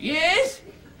 Yes?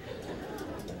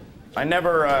 I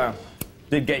never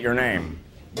did get your name.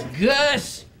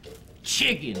 Gus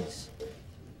Chiggins.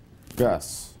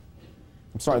 Gus.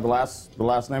 I'm sorry, the last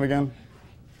name again?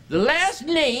 The last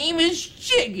name is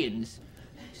Chiggins.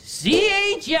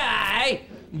 Chiggins.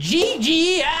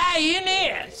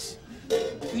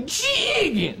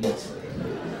 Chiggins.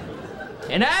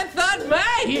 And I thought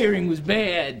my hearing was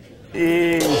bad.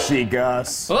 Easy,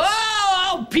 Gus.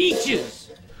 Oh,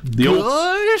 peaches.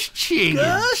 Gus Chiggins.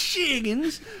 Gus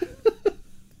Chiggins.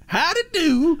 How'd it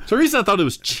do? For some reason I thought it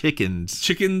was chickens.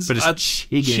 Chickens. But it's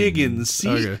Chiggins.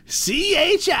 Chiggins.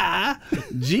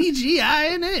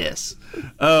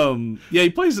 Yeah, he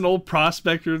plays an old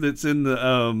prospector that's in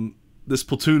the this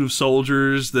platoon of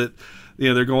soldiers that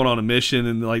they're going on a mission,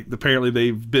 and like apparently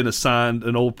they've been assigned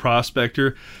an old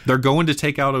prospector. They're going to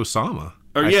take out Osama.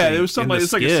 Or it was something like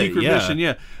it's like a secret mission,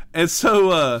 yeah. And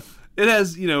so it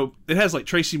has like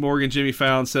Tracy Morgan, Jimmy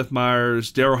Fallon, Seth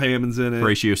Meyers, Daryl Hammond's in it.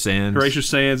 Horatio Sands.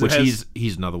 Which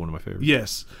he's another one of my favorites.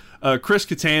 Yes. Chris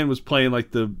Kattan was playing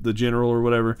like the general or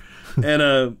whatever.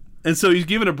 And so he's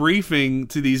giving a briefing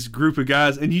to these group of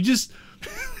guys, and he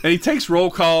takes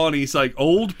roll call, and he's like,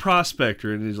 old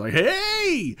prospector, and he's like,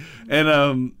 hey,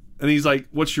 and he's like,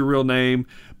 what's your real name?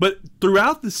 But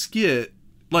throughout the skit,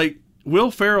 like,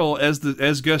 Will Ferrell as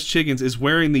Gus Chiggins is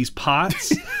wearing these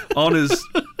pots on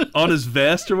his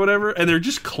vest or whatever, and they're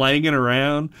just clanging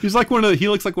around. He looks like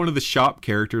one of the shop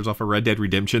characters off of Red Dead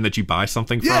Redemption that you buy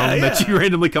something from that you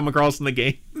randomly come across in the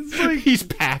game. It's like, he's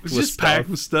packed with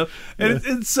stuff.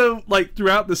 And so like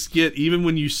throughout the skit, even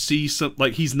when you see some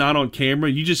like he's not on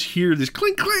camera, you just hear this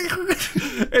clink clink,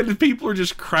 and the people are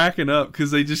just cracking up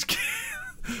because they just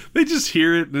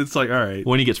hear it, and it's like, all right.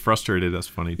 When he gets frustrated, that's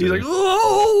funny too. He's like,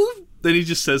 oh. Then he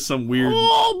just says some weird...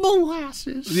 Oh,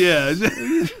 molasses. Yeah.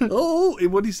 Oh,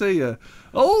 what do you say?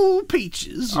 Oh,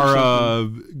 peaches. Or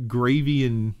gravy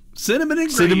and... Cinnamon and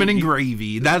gravy. Cinnamon and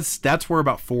gravy. That's where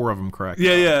about 4 of them crack.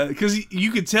 Yeah. Because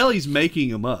you could tell he's making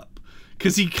them up.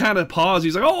 Because he kind of paused.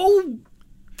 He's like, oh,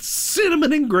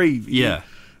 cinnamon and gravy. Yeah.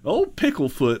 Oh,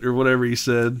 picklefoot or whatever he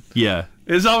said. Yeah.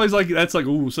 It's always like, that's like,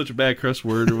 ooh, such a bad cuss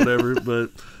word or whatever. But...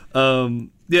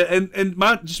 yeah, and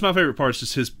my favorite part is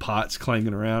just his pots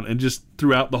clanging around, and just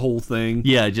throughout the whole thing.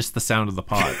 Yeah, just the sound of the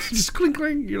pots. Just clink,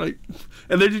 clink. You're like,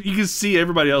 and then you can see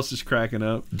everybody else just cracking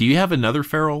up. Do you have another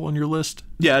Ferrell on your list?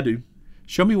 Yeah, I do.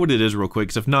 Show me what it is real quick,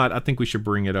 because if not, I think we should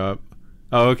bring it up.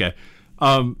 Oh, okay.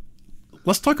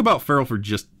 Let's talk about Ferrell for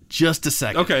just a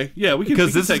second. Okay, yeah, we can.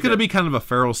 Because this is going to be kind of a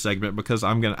Ferrell segment, because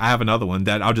I have another one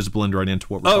that I'll just blend right into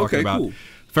what we're talking about. Cool.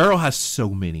 Ferrell has so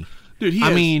many. Dude,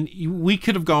 I mean, we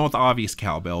could have gone with obvious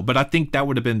cowbell, but I think that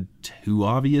would have been too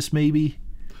obvious, maybe.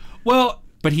 Well,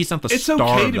 but he's not the it's star.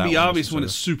 Okay of to that be one, obvious when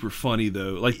it's super funny,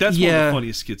 though. Like that's one of the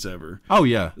funniest skits ever. Oh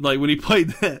yeah, like when he played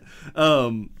that.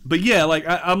 But yeah, like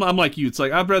I'm like you. It's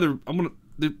like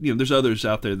there's others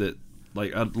out there that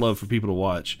like I'd love for people to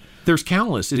watch. There's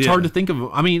countless. It's Yeah. hard to think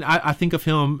of. I mean, I think of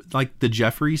him like the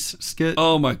Jeffries skit.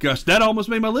 Oh my gosh, that almost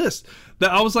made my list.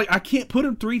 That I was like, I can't put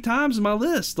him 3 times in my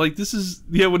list. Like this is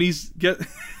when he's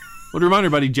Well, to remind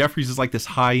everybody, Jeffries is like this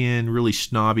high-end, really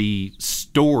snobby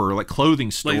store, like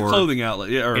clothing store, like a clothing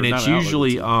outlet. Yeah, or and not it's an outlet,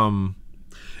 usually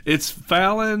it's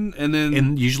Fallon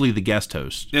and usually the guest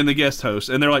host. And the guest host.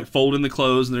 And they're like folding the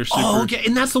clothes and they're super... Oh, okay.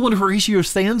 And that's the one Horatio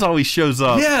Sands always shows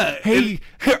up. Yeah. Hey,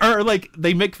 or like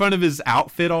they make fun of his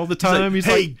outfit all the time. He's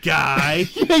like, hey, guy.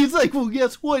 Yeah, he's like, well,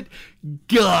 guess what,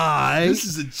 guy? This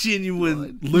is a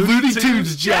genuine Looney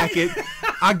Tunes jacket.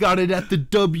 I got it at the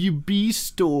WB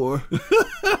store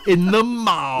in the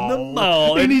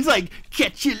mall. And he's like,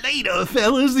 catch you later,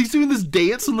 fellas. He's doing this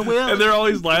dance on the way out. And they're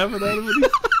always laughing at him.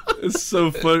 It's so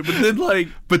funny. But then like...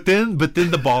 But then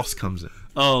the boss comes in.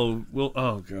 Oh, well,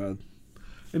 oh, God.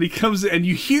 And he comes in, and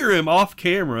you hear him off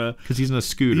camera. Because he's in a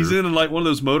scooter. He's in like one of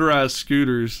those motorized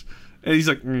scooters. And he's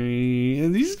like...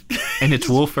 And he's... And it's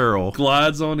Will Ferrell.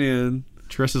 Glides on in.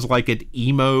 Dresses like an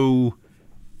emo...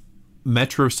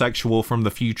 metrosexual from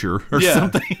the future or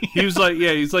something. He's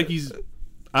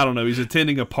I don't know, he's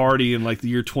attending a party in like the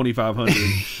year 2500.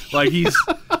 Like he's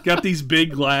got these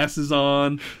big glasses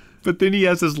on, but then he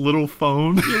has his little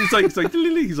phone. Yeah,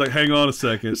 he's like hang on a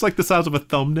second. It's like the size of a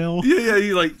thumbnail. Yeah,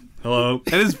 he's like hello.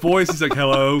 And his voice is like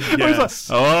hello. Yes.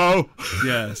 Like, hello.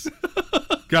 Yes.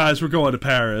 Guys, we're going to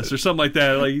Paris or something like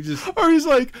that. Like he's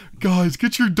like, guys,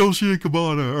 get your Dolce &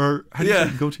 Gabbana, or how do you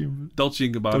say Dolce &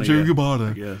 Gabbana. Dolce &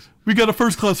 Gabbana. Yes. We got a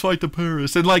first class flight to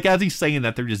Paris, and like as he's saying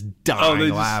that, they're just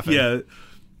dying laughing. Yeah.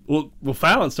 Well,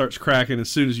 Fallon starts cracking as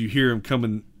soon as you hear him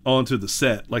coming onto the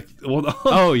set. Like, with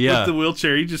the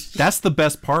wheelchair. That's the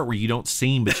best part where you don't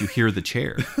see him, but you hear the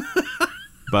chair.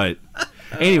 But.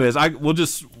 Anyways,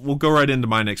 we'll go right into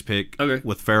my next pick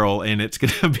with Ferrell, and it's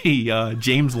gonna be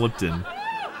James Lipton.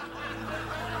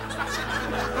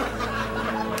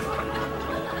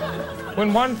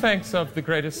 When one thinks of the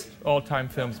greatest all-time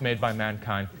films made by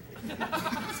mankind,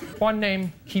 one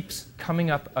name keeps coming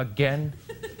up again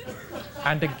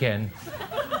and again.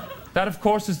 That, of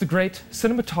course, is the great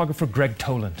cinematographer Greg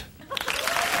Toland.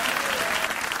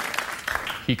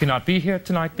 He cannot be here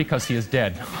tonight because he is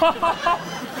dead.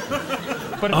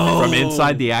 From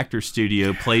inside the actor's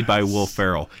studio, played by Will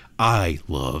Ferrell. I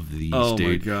love these,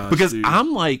 dude. My gosh, because dude.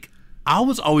 I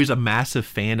was always a massive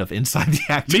fan of Inside the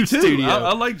Actor's Me too. Studio.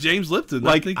 I like James Lipton.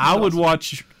 Like I would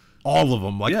watch all of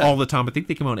them, all the time. I think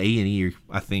they come on A&E.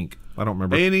 I don't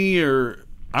remember A&E, or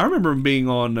I remember him being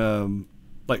on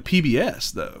like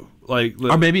PBS though. Like,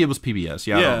 or maybe it was PBS.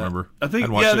 Yeah, I don't remember. I think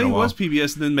it was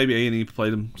PBS, and then maybe A&E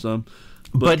played him some.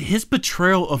 But his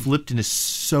portrayal of Lipton is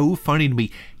so funny to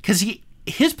me because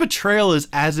his portrayal is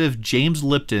as if James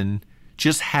Lipton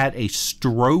just had a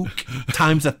stroke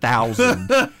times 1,000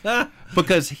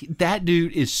 because that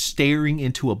dude is staring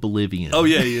into oblivion. Oh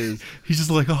yeah, he is. He's just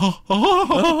like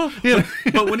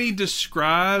But when he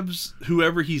describes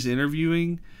whoever he's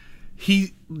interviewing,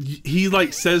 he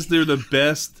like says they're the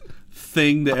best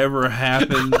thing to ever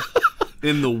happen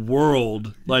in the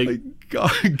world. Like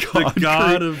God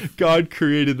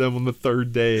created them on the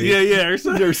third day. Yeah, or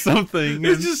something.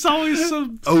 It's just always so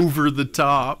over the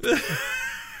top.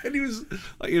 And he was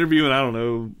like interviewing, I don't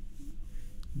know,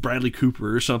 Bradley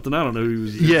Cooper or something. I don't know who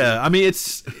he was. Yeah, I mean,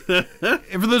 it's for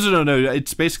those who don't know,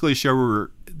 it's basically a show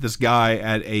where this guy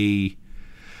at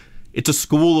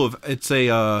it's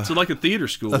like a theater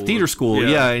school. A theater school,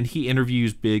 yeah, and he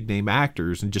interviews big name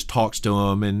actors and just talks to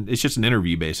them, and it's just an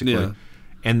interview basically. Yeah.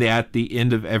 And at the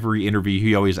end of every interview,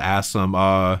 he always asks them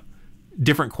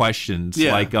different questions,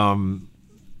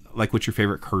 like what's your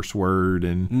favorite curse word,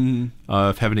 and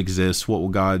if heaven exists, what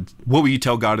will you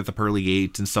tell God at the pearly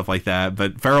gates, and stuff like that.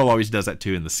 But Ferrell always does that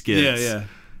too in the skits. Yeah.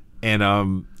 And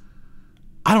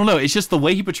I don't know, it's just the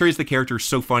way he portrays the character is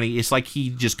so funny. It's like he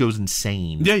just goes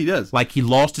insane. Yeah, he does. Like he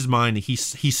lost his mind. And he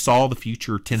saw the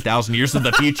future 10,000 years in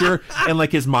the future, and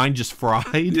like his mind just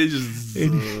fried. He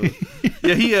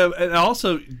and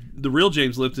also the real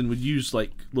James Lipton would use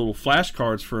like little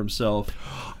flashcards for himself.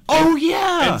 Oh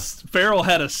yeah, and Ferrell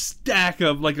had a stack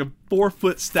of like a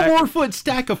 4-foot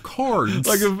stack of cards,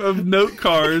 like of note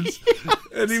cards,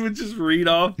 and he would just read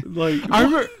off. Like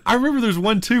I remember there's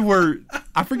one too where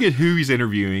I forget who he's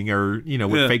interviewing, or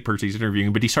what fake person he's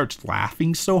interviewing, but he starts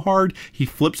laughing so hard he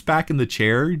flips back in the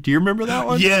chair. Do you remember that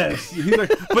one? Yes, he's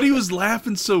like, but he was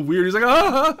laughing so weird. He's like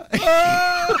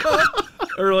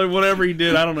or like whatever he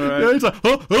did. I don't know. Right? Yeah, he's like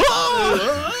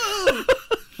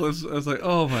I was like,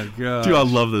 oh my god, dude, I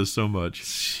love those so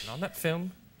much. And on that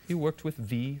film, you worked with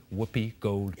the Whoopi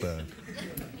Goldberg.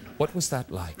 What was that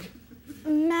like?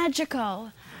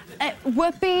 Magical.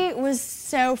 Whoopi was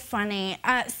so funny.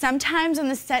 Sometimes on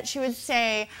the set she would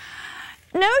say,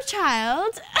 "No,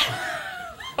 child."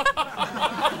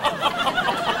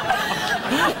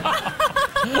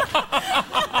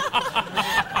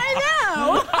 I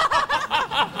know.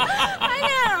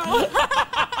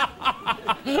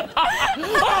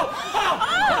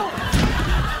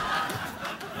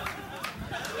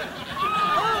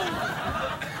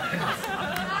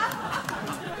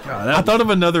 I thought of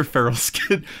another Ferrell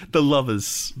skit, The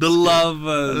Lovers. The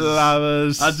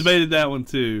Lovers. I debated that one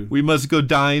too. We must go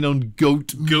dine on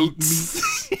goat meat.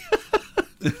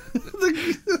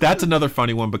 That's another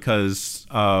funny one because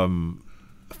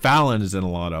Fallon is in a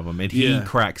lot of them, and he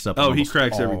cracks up. Oh, he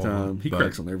cracks every time. He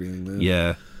cracks on everything, man.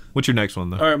 Yeah. What's your next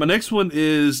one, though? All right, my next one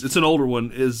it's an older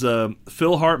one, is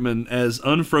Phil Hartman as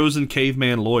Unfrozen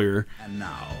Caveman Lawyer. And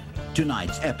now,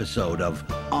 tonight's episode of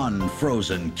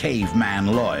Unfrozen Caveman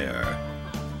Lawyer.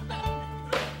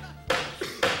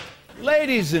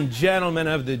 Ladies and gentlemen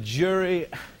of the jury,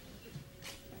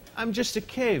 I'm just a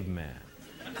caveman.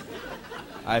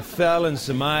 I fell in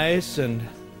some ice and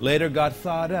later got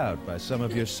thawed out by some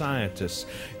of your scientists.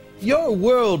 Your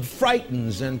world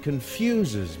frightens and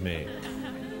confuses me.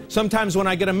 Sometimes when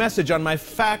I get a message on my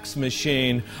fax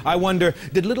machine, I wonder,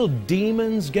 did little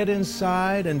demons get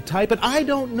inside and type it? I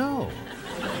don't know.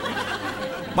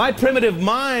 My primitive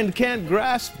mind can't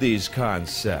grasp these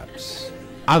concepts.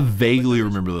 I vaguely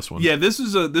remember this one. Yeah, this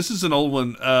is an old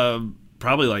one,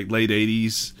 probably like late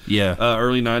 80s,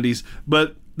 early 90s.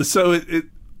 But so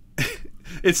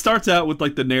it starts out with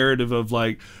like the narrative of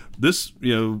like this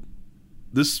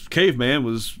caveman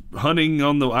was hunting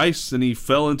on the ice and he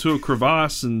fell into a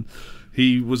crevasse and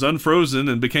he was unfrozen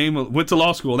and went to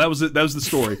law school. That was it. That was the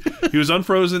story. He was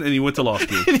unfrozen and he went to law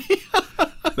school.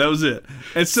 That was it.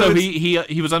 And so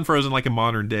he was unfrozen like in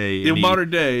modern day.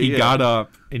 He got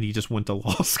up and he just went to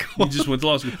law school. He just went to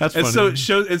law school. That's funny. funny. So it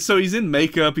shows. And so he's in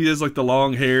makeup. He has like the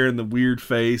long hair and the weird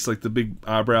face, like the big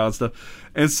eyebrow and stuff.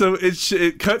 And so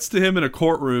it cuts to him in a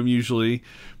courtroom usually,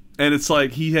 and it's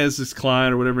like he has this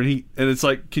client or whatever, and it's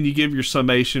like, can you give your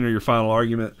summation or your final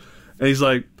argument? And he's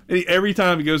like, every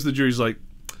time he goes to the jury, he's like,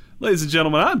 ladies and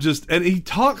gentlemen, and he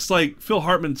talks like Phil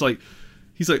Hartman's like.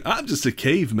 He's like, I'm just a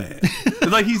caveman.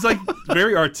 And like he's like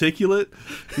very articulate.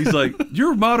 He's like,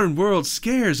 your modern world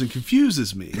scares and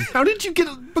confuses me. How did you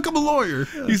become a lawyer?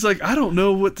 He's like, I don't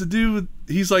know what to do.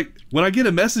 He's like, when I get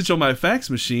a message on my fax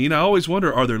machine, I always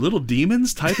wonder, are there little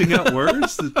demons typing out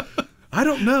words? I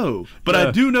don't know, but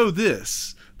I do know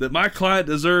this. That my client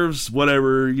deserves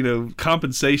whatever,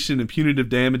 compensation and punitive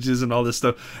damages and all this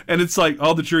stuff. And it's like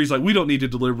all the jury's like, we don't need to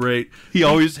deliberate. He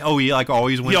always wins. He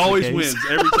always wins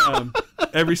every time,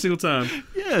 every single time.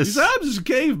 Yes, he's like, I'm just a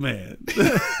caveman.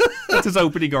 That's his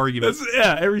opening argument.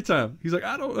 Every time he's like,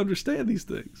 I don't understand these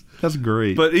things. That's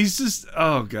great. But he's just,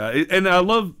 oh god, and I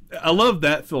love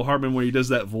that Phil Hartman where he does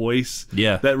that voice.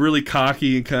 Yeah, that really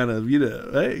cocky and kind of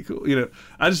hey, cool.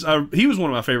 He was one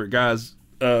of my favorite guys.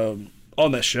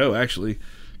 On that show, actually,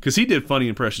 because he did funny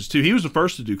impressions too. He was the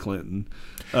first to do Clinton.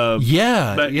 Do you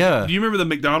remember the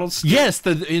McDonald's skit? Yes,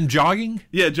 in jogging.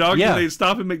 Yeah, jogging. Yeah. They'd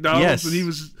stop at McDonald's and he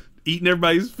was eating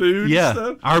everybody's food. Yeah, and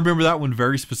stuff. I remember that one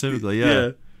very specifically.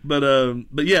 Yeah, but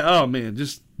yeah. Oh man,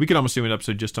 just we could almost do an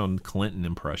episode just on Clinton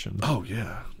impressions. Oh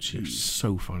yeah, they're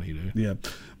so funny, dude. Yeah,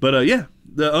 but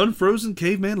the Unfrozen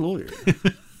Caveman Lawyer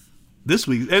this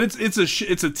week, and it's a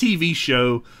TV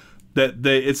show that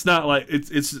it's not like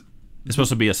it's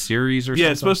supposed to be a series or something? Yeah,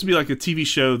 it's supposed to be like a TV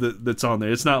show that's on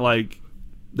there. It's not like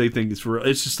they think it's for real.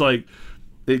 It's just like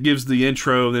it gives the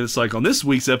intro and then it's like on this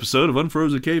week's episode of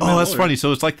Unfrozen Caveman Oh, that's Lawyer. funny.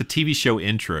 So it's like the TV show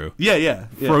intro. Yeah.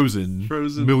 Frozen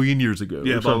a million years ago.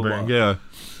 Yeah, or something. Yeah.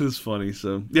 It's funny.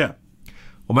 So, yeah.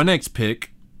 Well, my next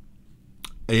pick,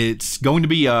 it's going to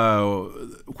be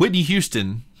Whitney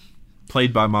Houston,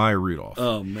 played by Maya Rudolph.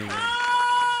 Oh, man. Amy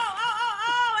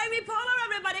Poehler,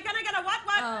 everybody. Can I get a what?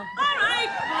 All right.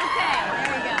 Okay,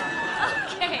 there you go.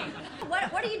 Okay.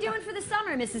 What are you doing for the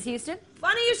summer, Mrs. Houston?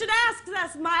 Funny you should ask,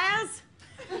 that's Myers.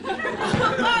 There you go.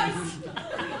 That's nice.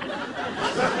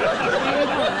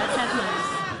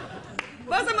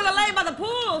 First, I'm gonna lay by the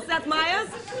pool, Seth Myers,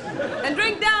 and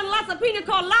drink down lots of pina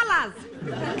coladas.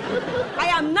 I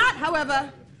am not,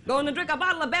 however, going to drink a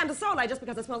bottle of Bandasola just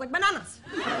because it smells like bananas.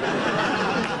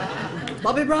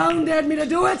 Bobby Brown dared me to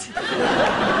do it.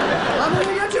 I'm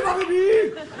gonna get you, Bobby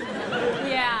B.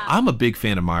 Yeah. I'm a big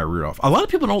fan of Maya Rudolph. A lot of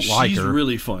people don't like her. She's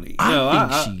really funny.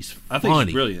 I think she's funny. I think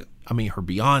she's brilliant. I mean, her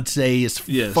Beyonce is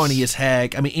funny as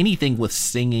heck. I mean, anything with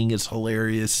singing is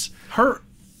hilarious. Her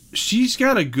she's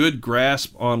got a good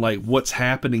grasp on like what's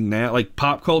happening now, like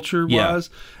pop culture wise,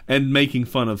 and making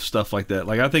fun of stuff like that.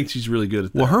 Like I think she's really good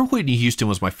at that. Well, her Whitney Houston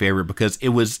was my favorite because it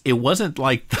wasn't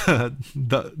like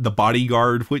the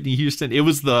bodyguard Whitney Houston. It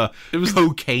was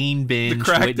cocaine binge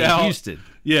Whitney Houston.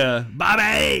 Yeah,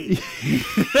 Bobby.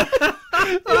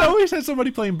 I always had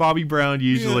somebody playing Bobby Brown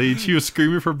usually. And she was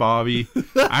screaming for Bobby.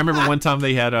 I remember one time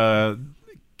they had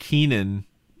Keenan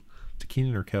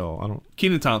or Kel,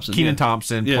 Kenan Thompson. Kenan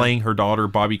Thompson playing her daughter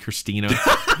Bobby Christina,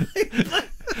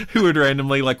 who would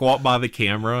randomly like walk by the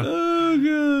camera.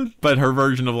 Oh god! But her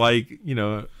version of like, you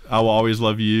know, I will always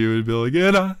love you, and be like,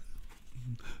 and I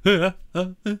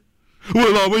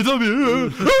will always love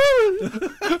you.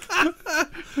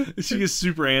 She gets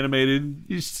super animated.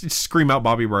 You just scream out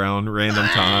Bobby Brown random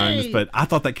times, but I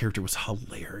thought that character was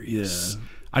hilarious. Yeah.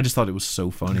 I just thought it was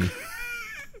so funny.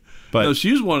 But no,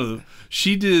 she was one of the.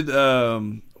 She did.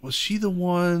 Was she the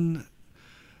one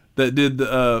that did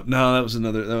the? No, that was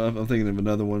another. I'm thinking of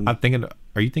another one.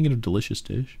 Are you thinking of Delicious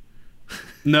Dish?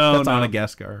 No, that's no. Anna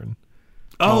Gaskar and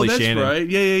Oh, Molly that's Shannon. right.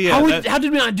 Yeah. How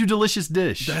did we not do Delicious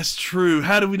Dish? That's true.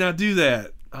 How did we not do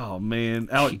that? Oh man,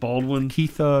 Alec Baldwin,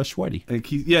 Keith Schweddy. And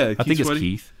Keith, yeah, I think it's Schweddy.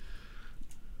 Keith.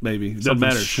 Maybe it doesn't Something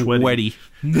matter. Schweddy.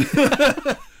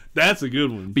 That's a good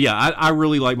one. But yeah, I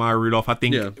really like Maya Rudolph. I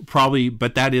think probably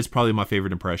my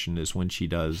favorite impression is when she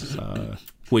does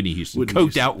Whitney Houston,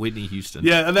 coked out Whitney Houston.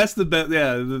 Yeah, and that's the best.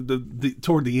 Yeah, the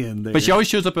toward the end. There. But she always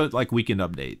shows up at like Weekend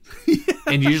Update,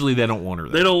 and usually they don't want her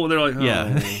there. They don't. They're like,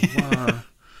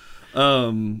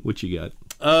 what you got?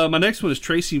 My next one is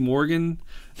Tracy Morgan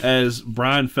as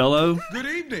Brian Fellow. Good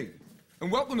evening,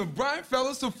 and welcome to Brian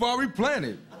Fellow Safari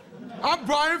Planet. I'm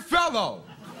Brian Fellow.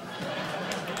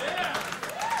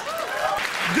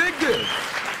 Dig this.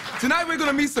 Tonight we're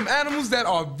gonna meet some animals that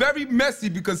are very messy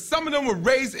because some of them were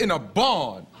raised in a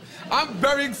barn. I'm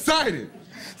very excited.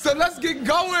 So let's get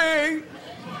going.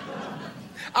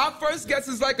 Our first guest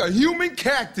is like a human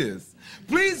cactus.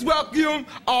 Please welcome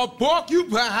our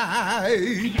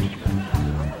porcupine.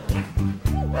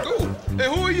 Ooh, and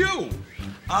who are you?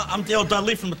 I'm Dale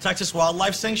Dudley from the Texas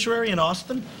Wildlife Sanctuary in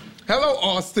Austin. Hello,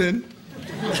 Austin.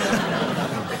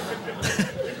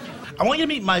 I want you to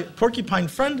meet my porcupine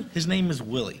friend. His name is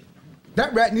Willie.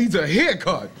 That rat needs a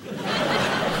haircut.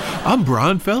 I'm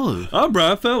Brian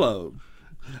Fellow.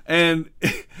 And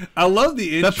I love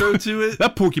the intro to it.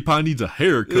 That porcupine needs a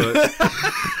haircut.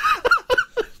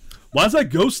 Why's that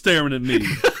ghost staring at me?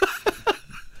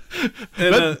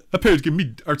 And, that parrot's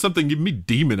giving me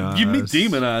demon eyes. Give me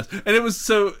demon eyes. And it was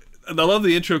so. I love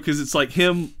the intro because it's like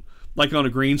him, like on a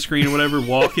green screen or whatever,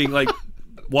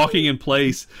 walking in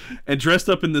place and dressed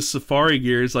up in this safari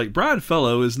gear. It's like Brian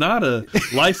Fellow is not a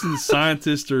licensed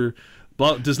scientist or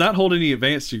does not hold any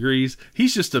advanced degrees.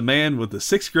 He's just a man with a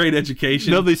 6th grade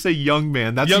education. No, they say young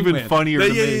man. That's young even man. funnier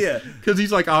to me. Yeah. Because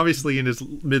he's like obviously in his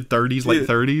mid-30s, late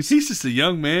 30s. He's just a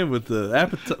young man with the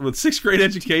appetite, with 6th grade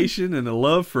education and a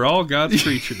love for all God's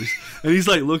creatures. And he's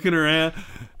like looking around.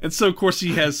 And so, of course,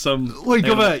 he has some. Wait,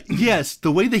 go back. Yes,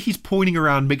 the way that he's pointing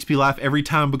around makes me laugh every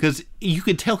time because you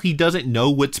can tell he doesn't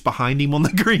know what's behind him on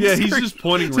the green screen. Yeah, he's just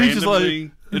pointing randomly. Just like,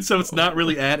 and so it's not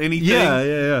really at anything.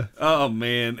 Yeah. Oh,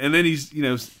 man. And then he's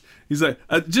like,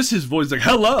 just his voice, like,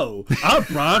 hello, I'm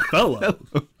Brian Fellow.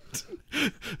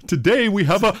 Today we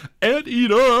have a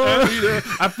anteater.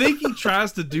 I think he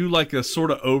tries to do like a sort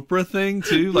of Oprah thing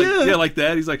too, like like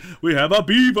that. He's like, we have a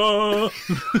beaver.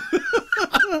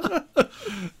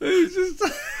 It's just,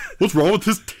 what's wrong with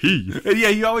his teeth? And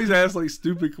he always asks like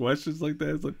stupid questions like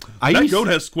that. It's like, that goat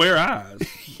has square eyes.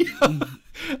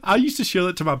 I used to show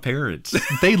that to my parents.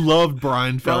 They loved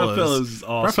Brian Fellows. Brian Fellows is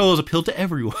awesome. Brian Fellows appealed to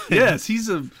everyone. Yes,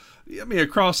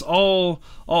 across all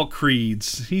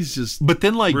creeds, he's just. But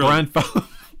then, like brilliant.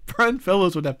 Brian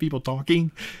Fellows would have people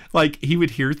talking, like he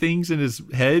would hear things in his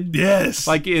head. Yes,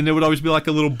 like, and it would always be like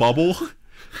a little bubble,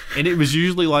 and it was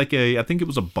usually like I think it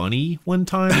was a bunny one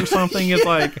time or something. It's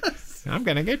like, I'm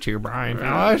gonna get you, Brian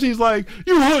Fellows. He's like,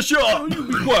 you hush up, you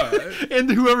be quiet,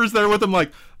 and whoever's there with him,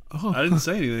 like. Oh, I didn't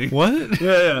say anything. What?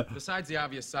 Yeah. Besides the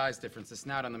obvious size difference, the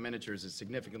snout on the miniatures is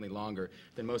significantly longer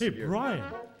than most Hey, of your... Brian,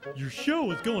 your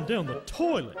show is going down the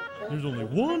toilet. There's only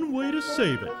one way to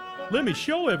save it. Let me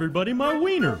show everybody my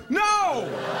wiener. No!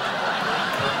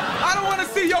 I don't want to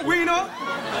see your wiener.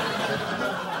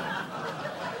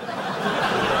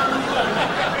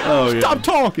 Oh, yeah. Stop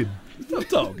talking.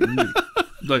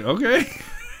 Like, okay.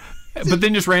 But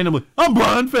then just randomly, I'm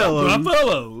Brian Fellow. Brian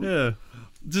Fellow. Yeah.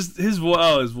 Just his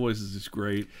voice is just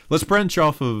great. Let's branch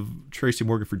off of Tracy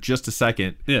Morgan for just a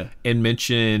second. Yeah. And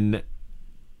mention,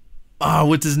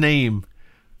 what's his name?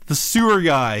 The sewer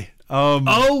guy.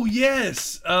 Oh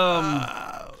yes.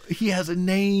 He has a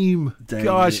name. Dang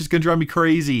Gosh, it. it's gonna drive me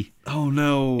crazy. Oh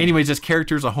no. Anyways, this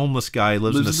character's a homeless guy,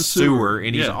 lives in a sewer,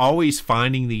 and he's Yeah. always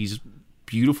finding these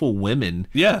beautiful women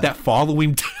Yeah. that follow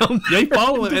him down. They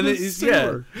follow him, and the it's,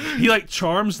 sewer. he like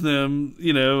charms them,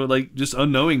 like just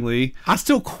unknowingly. I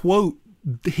still quote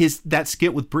that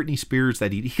skit with Britney Spears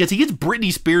because he gets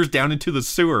Britney Spears down into the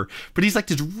sewer, but he's like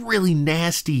this really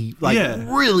nasty,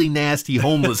 really nasty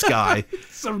homeless guy.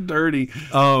 So dirty.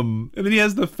 And then he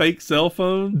has the fake cell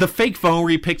phone. The fake phone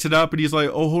where he picks it up and he's like,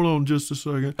 "Oh, hold on just a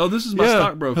second. Oh, this is my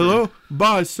stockbroker. Hello?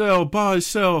 Buy, sell, buy,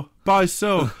 sell, buy,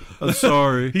 sell." I'm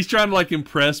sorry. He's trying to like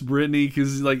impress Britney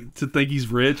because to think he's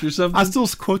rich or something. I still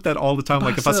quote that all the time. Buy,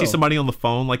 Like if I see sell. somebody on the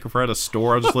phone, like if we're at a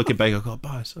store, I'll just look at back and go,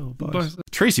 "Buy, sell, buy, sell."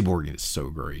 Tracy Morgan is so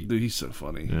great. Dude, he's so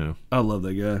funny. Yeah. I love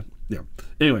that guy. Yeah.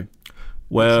 Anyway.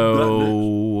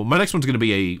 Well, my next one's going to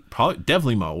be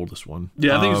definitely my oldest one.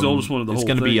 Yeah, I think it's the oldest one of the whole It's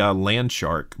going to be thing. Land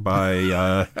Shark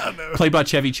by played by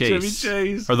Chevy Chase. Chevy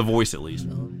Chase. Or the voice at least.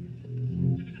 Who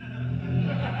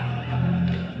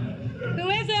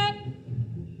is it?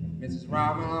 Mrs.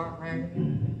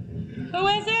 Robin. Who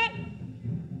is it?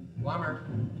 Plumber.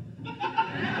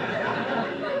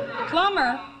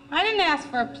 Plumber? I didn't ask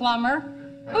for a plumber.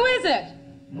 Who is it?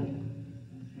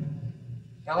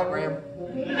 Telegram.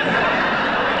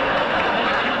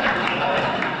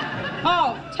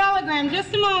 Oh, telegram.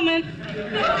 Just a moment.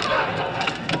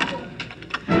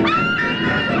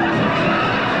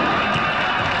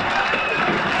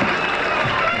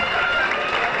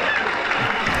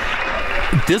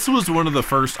 This was one of the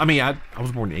first. I mean, I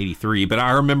was born in '83, but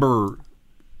I remember.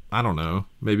 I don't know,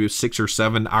 maybe it was 6 or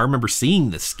 7. I remember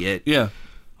seeing this skit. Yeah.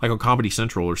 Like on Comedy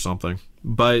Central or something.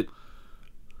 But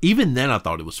even then, I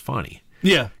thought it was funny.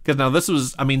 Yeah. Because now this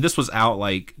was out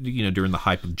like, during the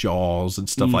hype of Jaws and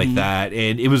stuff like that.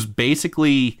 And it was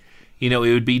basically, it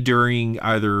would be during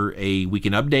either a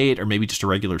Weekend Update or maybe just a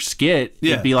regular skit.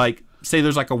 Yeah. It'd be like, say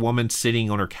there's like a woman sitting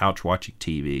on her couch watching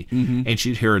TV and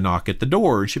she'd hear a knock at the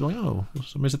door and she'd be like, "Oh,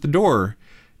 somebody's at the door."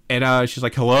 And she's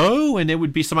like, "Hello?" And it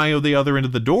would be somebody at the other end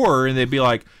of the door and they'd be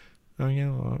like, "Oh, yeah,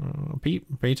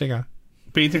 pizza guy."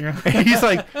 Pizza guy. And he's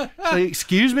like,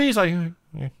 "Excuse me?" He's like,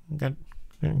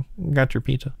 got your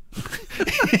pizza.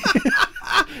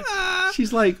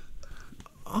 She's like,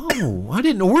 "Oh, I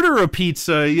didn't order a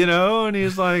pizza, And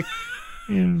he's like,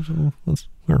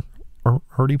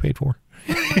 already paid for.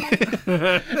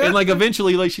 And like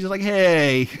eventually, like she's like,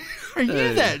 "Hey, are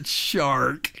you that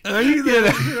shark? Are you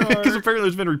that shark?" Because apparently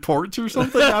there's been reports or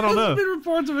something. I don't know. There's been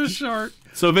reports of a shark.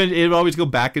 So then it would always go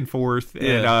back and forth,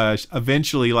 Yeah. and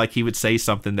eventually, like he would say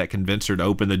something that convinced her to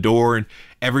open the door, and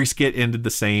every skit ended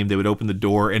the same. They would open the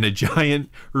door, and a giant,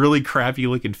 really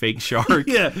crappy-looking fake shark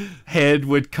head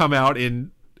would come out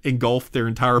and engulf their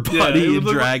entire body it would and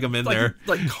look drag them in like, there.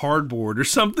 like cardboard or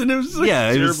something. It was like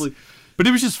It was, terribly. but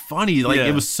it was just funny. Like Yeah.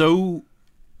 it was so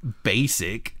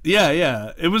basic.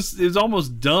 Yeah. It was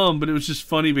almost dumb, but it was just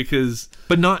funny because.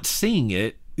 But not seeing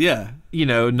it. Yeah.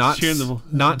 Not Hearing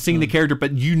not seeing the character,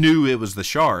 but you knew it was the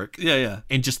shark. Yeah.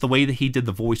 And just the way that he did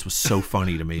the voice was so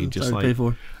funny to me. Just Sorry to pay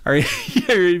for. Or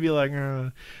he'd be like,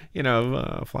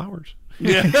 flowers.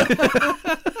 Yeah.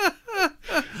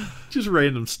 Just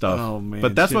random stuff. Oh, man,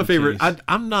 But that's my Chevy favorite.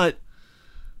 Chase.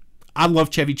 I love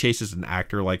Chevy Chase as an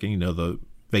actor, like the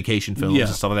vacation films Yeah.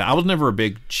 and stuff like that. I was never a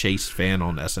big Chase fan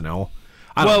on SNL.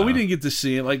 We didn't get to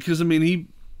see it, because he.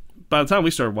 By the time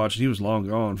we started watching, he was long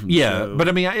gone from the show. But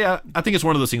I mean, I think it's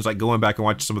one of those things like going back and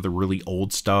watching some of the really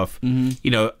old stuff. I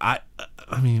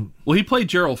mean, well, he played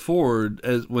Gerald Ford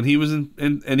as when he was in,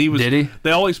 and he was. Did he?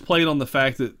 They always played on the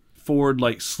fact that Ford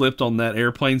like slipped on that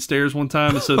airplane stairs one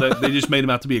time, and so that they just made him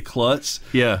out to be a klutz.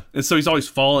 Yeah, and so he's always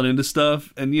falling into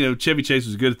stuff, and Chevy Chase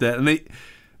was good at that. And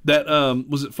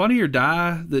was it Funny or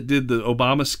Die that did the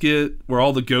Obama skit where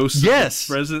all the ghosts yes,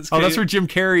 of presidents oh, came? that's where Jim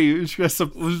Carrey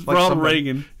was Ronald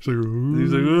Reagan. He's like,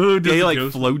 "Ooh." yeah, he like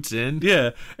ghost. floats in.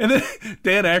 Yeah, and then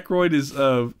Dan Aykroyd is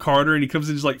Carter, and he comes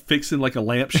in just like fixing like a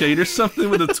lampshade or something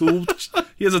with a tool.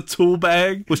 He has a tool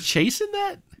bag. Was Chase in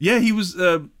that? Yeah, he was.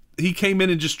 He came in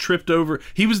and just tripped over.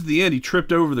 He was at the end. He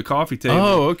tripped over the coffee table.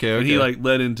 Oh, okay. And he like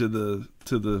led into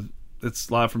the It's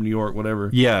Live from New York, whatever.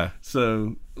 Yeah.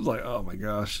 So it was like, oh my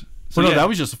gosh. So Well, no, that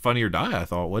was just a Funny or Die, I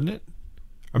thought, wasn't it?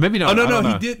 Or maybe not. Oh no, I don't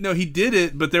he know. did. No, he did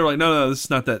it, but they were like, no, this is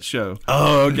not that show.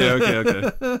 Oh,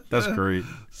 okay. That's great.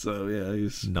 So yeah,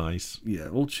 he's nice. Yeah,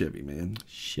 old Chevy, man.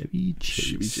 Chevy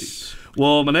Chase.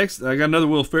 Well, I got another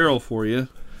Will Ferrell for you.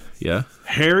 Yeah.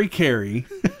 Harry Carey.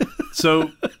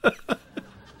 So.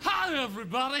 Hi,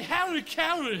 everybody. Harry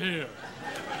Carey here.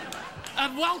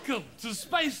 And welcome to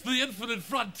Space the Infinite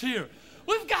Frontier.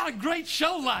 We've got a great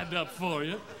show lined up for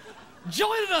you.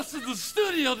 Joining us in the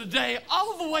studio today,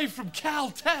 all the way from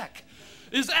Caltech,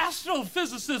 is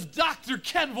astrophysicist Dr.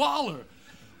 Ken Waller.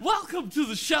 Welcome to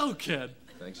the show, Ken.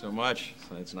 Thanks so much.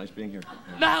 It's nice being here.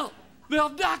 Now,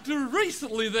 Doctor,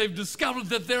 recently they've discovered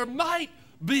that there might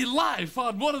be life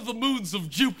on one of the moons of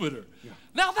Jupiter. Yeah.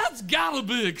 Now, that's gotta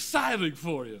be exciting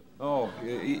for you. Oh,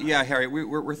 yeah, Harry.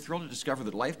 We're thrilled to discover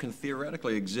that life can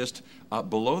theoretically exist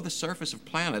below the surface of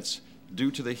planets due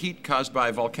to the heat caused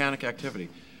by volcanic activity.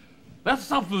 That's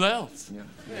something else. Yeah.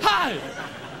 Hi!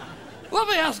 Let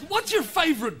me ask, what's your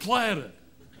favorite planet?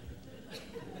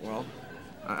 Well,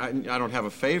 I don't have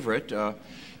a favorite.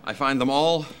 I find them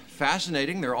all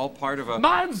fascinating. They're all part of a...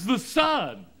 Mine's the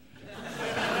sun.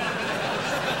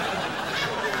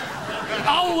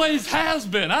 Always has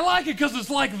been. I like it because it's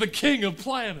like the king of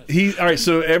planets. All right,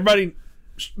 so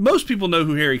most people know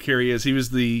who Harry Carey is. He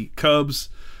was the Cubs.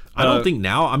 I don't think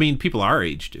now. I mean, people our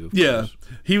age do. Yeah.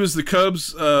 He was the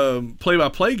Cubs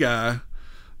play-by-play guy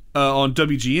on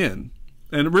WGN.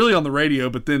 And really on the radio,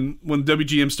 but then when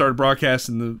WGN started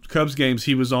broadcasting the Cubs games,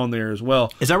 he was on there as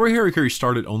well. Is that where Harry Carey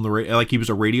started on the radio? Like he was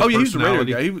a radio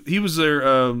personality? Oh, yeah, he was a radio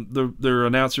guy. He was their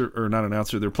announcer, or not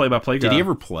announcer, their play-by-play guy. Did he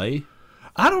ever play?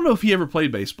 I don't know if he ever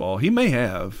played baseball. He may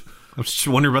have. I'm just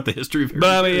wondering about the history of Harry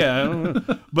But I mean, yeah. I don't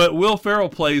know. But Will Ferrell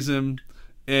plays him,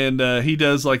 and he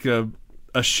does like a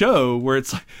show where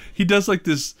it's like, he does like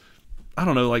this, I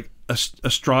don't know, like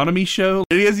astronomy show.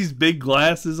 And he has these big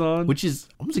glasses on, which is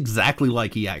almost exactly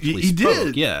like he actually he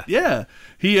spoke. did. Yeah.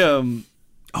 He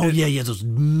he has those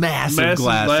massive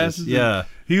glasses. Yeah.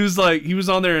 He was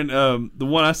on there, and the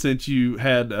one I sent you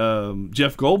had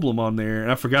Jeff Goldblum on there, and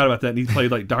I forgot about that, and he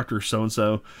played like Dr.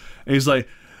 So-and-so, and he's like,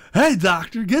 "Hey,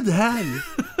 doctor, good to have you."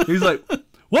 He's like,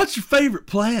 "What's your favorite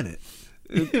planet?"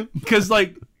 Because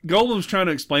like Goldblum's trying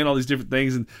to explain all these different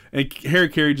things, and Harry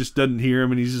Carey just doesn't hear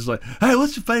him, and he's just like, "Hey,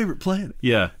 what's your favorite planet?"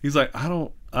 Yeah. He's like, I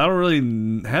don't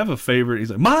really have a favorite. He's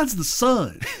like, "Mine's the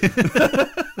sun."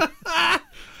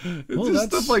 Well, just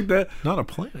stuff like that. Not a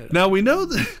planet. Now we know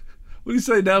that. What do you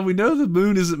say? Now we know the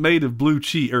moon isn't made of blue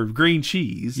cheese or green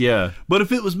cheese. Yeah. But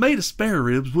if it was made of spare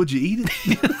ribs, would you eat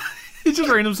it? It's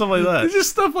just random stuff like that. It's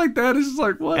just stuff like that. It's just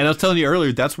like, what? And I was telling you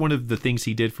earlier, that's one of the things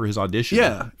he did for his audition.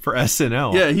 Yeah. For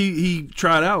SNL. Yeah, he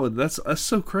tried out with it. That's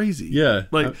so crazy. Yeah.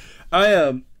 Like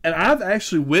and I've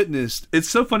actually witnessed. It's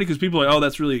so funny because people are like, "Oh,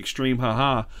 that's really extreme,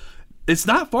 haha." It's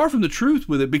not far from the truth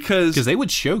with it because they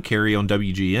would show Carey on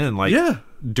WGN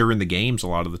during the games a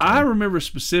lot of the time. I remember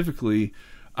specifically,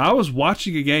 I was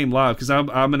watching a game live because I'm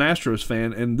an Astros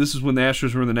fan, and this is when the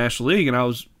Astros were in the National League,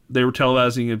 and they were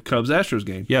televising a Cubs-Astros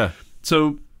game. Yeah.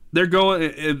 So they're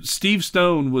going. Steve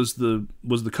Stone was the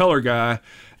color guy,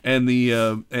 and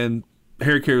and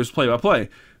Harry Carey was play-by-play.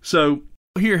 So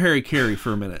hear Harry Carey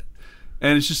for a minute,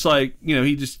 and it's just like,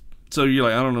 he just. So you're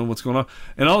like, I don't know what's going on,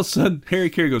 and all of a sudden Harry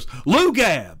Carey goes, "Lou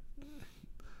Gab."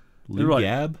 Lou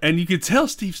Gab, and you could tell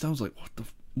Steve Stone's like,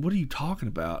 "What are you talking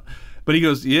about?" But he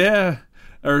goes, "Yeah."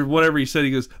 Or whatever he said,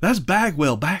 he goes, "That's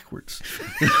Bagwell backwards."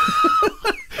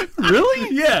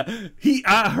 Really? Yeah.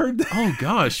 I heard that. Oh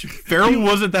gosh, Ferrell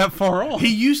wasn't that far off. He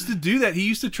used to do that. He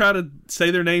used to try to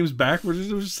say their names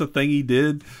backwards. It was just a thing he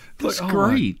did. That's like,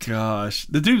 great. Oh my gosh,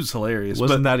 the dude's hilarious.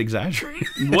 Wasn't that exaggerated?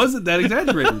 Wasn't that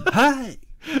exaggerated? Hi.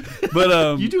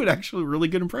 But you do an actually really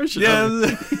good impression.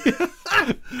 Yeah.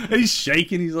 And he's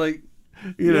shaking. He's like,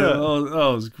 oh,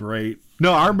 it was great.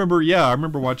 No, I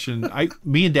remember watching.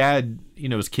 Me and Dad,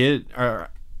 as a kid,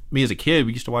 me as a kid,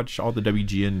 we used to watch all the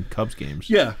WGN Cubs games.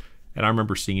 Yeah, and I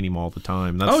remember seeing him all the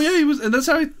time. He was, and that's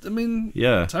how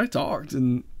that's how he talked,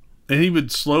 and he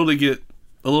would slowly get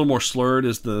a little more slurred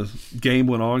as the game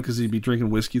went on because he'd be drinking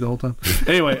whiskey the whole time.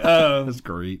 Anyway, that's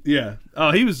great. Yeah,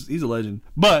 he's a legend.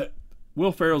 But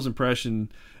Will Ferrell's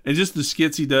impression and just the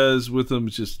skits he does with them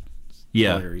is just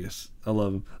hilarious. I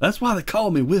love him. That's why they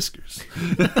call me Whiskers.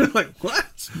 Like, what?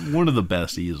 It's one of the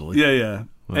best easily. Yeah.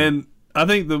 Wow. And I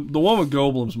think the one with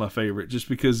Goldblum's my favorite, just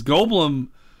because Goldblum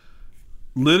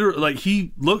literally, like,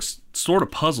 he looks sort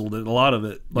of puzzled at a lot of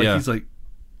it. Like, he's like,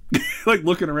 like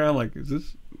looking around like, is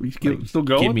this, we still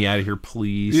going? Get me out of here,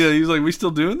 please. Yeah, he's like, we still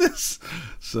doing this?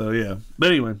 So, yeah.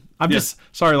 But anyway. I'm just,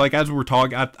 sorry, like, as we're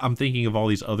talking, I'm thinking of all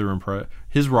these other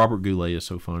his Robert Goulet is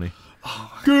so funny.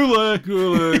 Oh, Goulet.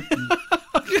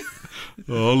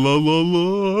 Oh, la, la,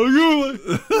 la,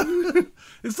 Goulet.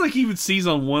 It's like he would seize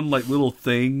on one, like, little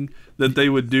thing that they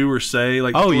would do or say,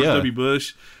 like, George W.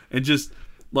 Bush, and just,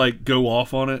 like, go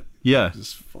off on it. Yeah. It's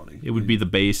just funny. It would be the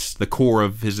base, the core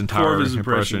of his entire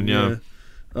impression. Yeah.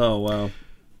 Oh, wow.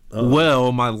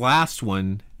 Well, my last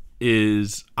one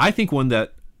is, I think, one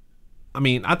that I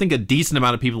mean, I think a decent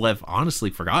amount of people have honestly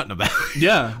forgotten about it.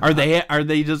 Yeah. Are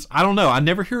they just, I don't know. I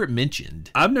never hear it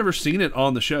mentioned. I've never seen it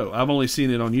on the show. I've only seen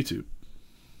it on YouTube.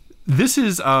 This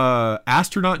is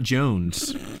Astronaut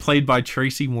Jones, played by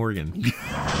Tracy Morgan.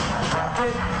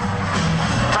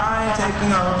 I'm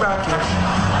taking a rocket.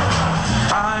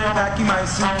 I'm packing my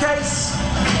suitcase.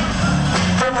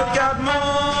 And I've got more,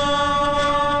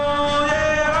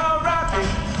 yeah, a rocket.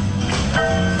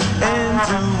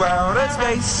 Into outer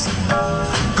space.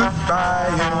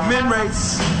 Goodbye, human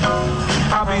race.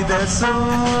 I'll be there soon.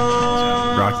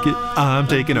 Rocket, I'm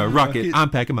taking a rocket. I'm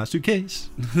packing my suitcase.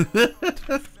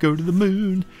 Go to the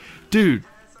moon. Dude.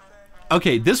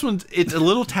 Okay, this one's, it's a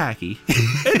little tacky.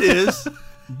 It is,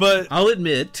 but I'll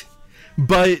admit.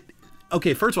 But,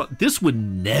 okay, first of all, this would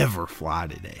never fly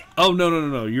today. Oh,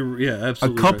 no. You're,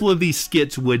 absolutely. A couple of these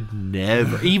skits would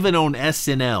never, even on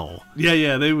SNL.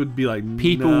 Yeah, they would be like,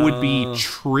 people would be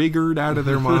triggered out of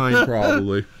their mind,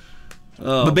 probably.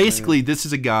 But basically, this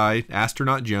is a guy,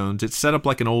 Astronaut Jones. It's set up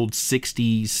like an old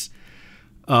 60s,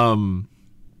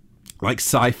 like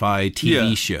sci-fi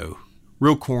TV show.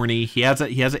 Real corny. He has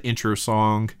an intro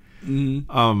song.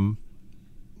 Mm-hmm.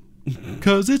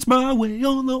 'Cause it's my way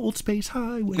on the old space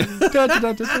highway. Da, da,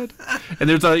 da, da, da. And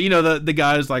there's the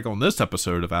guy's like, on this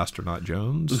episode of Astronaut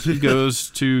Jones, he goes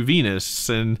to Venus,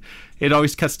 and it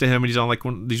always cuts to him, and he's on like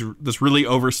this really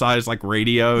oversized like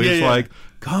radio. He's like,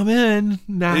 come in,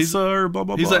 NASA, or blah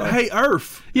blah blah. He's like, hey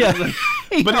Earth. Yeah. Like,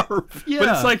 hey, but Earth. But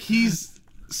it's like he's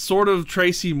sort of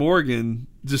Tracy Morgan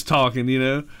just talking,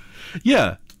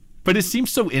 Yeah. But it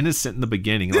seems so innocent in the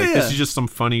beginning. Like this is just some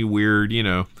funny, weird,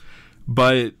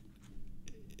 but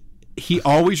he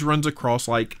always runs across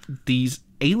like these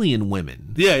alien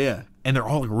women. Yeah. And they're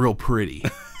all like real pretty.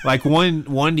 Like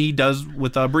one he does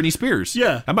with Britney Spears.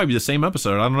 Yeah. That might be the same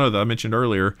episode. I don't know, that I mentioned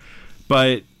earlier.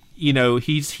 But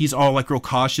he's all like real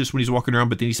cautious when he's walking around,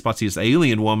 but then he spots this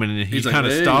alien woman and he kind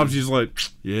of stops. He's like,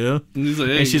 yeah. And he's like,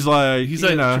 hey. And she's like,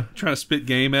 trying to spit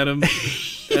game at him.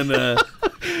 And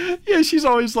yeah, she's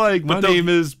always like, my name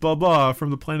is blah blah from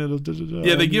the planet of da, da, da.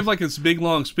 Yeah, they give like this big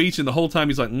long speech, and the whole time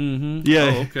he's like,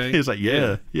 yeah, oh, okay. He's like,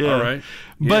 yeah, all right.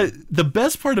 But the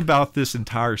best part about this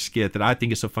entire skit that I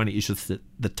think is so funny is just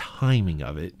the timing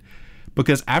of it,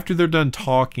 because after they're done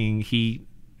talking, he,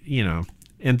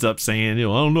 ends up saying, I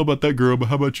don't know about that girl, but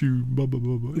how about you? Blah, blah,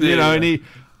 blah, blah. And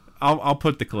I'll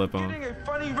put the clip on. Getting a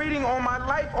funny reading on my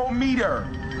life-o-meter.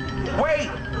 Wait.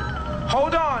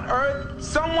 Hold on, Earth.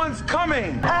 Someone's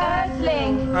coming.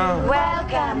 Earthling,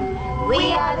 welcome.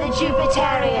 We are the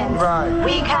Jupiterians. Right.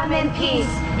 We come in peace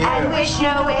and wish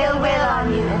no ill will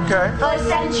on you. Okay. For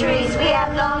centuries, we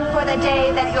have longed for the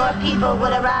day that your people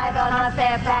will arrive on a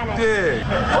fair planet. Dig.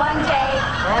 One day,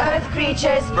 Earth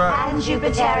creatures and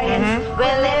Jupiterians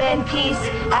will live in peace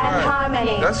and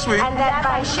harmony. That's sweet. And that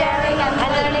by sharing and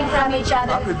learning from each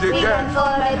other, we can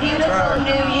form a beautiful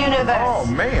new universe. Oh,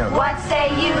 man. What say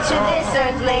you to this,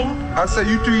 Earthling? I say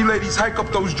you three ladies hike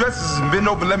up those dresses and bend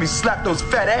over and let me slap those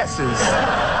fat asses.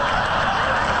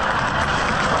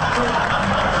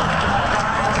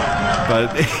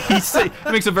 But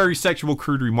he makes a very sexual,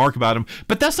 crude remark about him.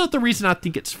 But that's not the reason I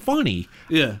think it's funny.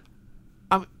 Yeah.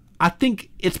 I think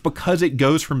it's because it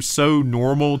goes from so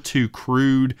normal to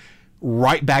crude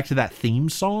right back to that theme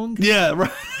song. Yeah,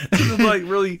 right. Like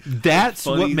really, that's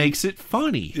funny. what makes it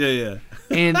funny. Yeah.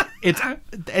 And it's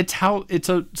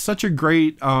such a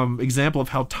great example of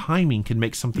how timing can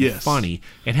make something funny,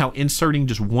 and how inserting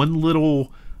just one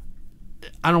little,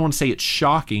 I don't want to say it's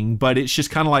shocking, but it's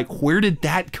just kind of like, where did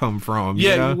that come from?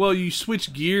 Yeah, well, you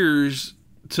switch gears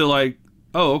to like,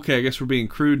 oh, okay, I guess we're being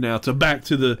crude now, to back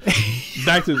to the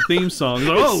theme song.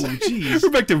 Like, oh, jeez. We're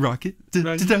back to rocket.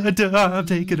 I'm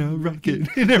taking a rocket.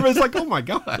 And everyone's like, oh my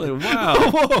God. Like, wow.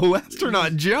 Whoa,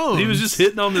 Astronaut Jones. He was just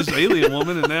hitting on this alien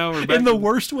woman, and now we're back in the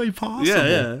worst way possible.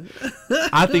 Yeah.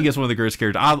 I think it's one of the greatest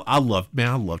characters. I love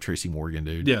Tracy Morgan,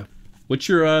 dude. Yeah. What's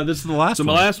your, this is the last one.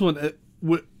 So my last one,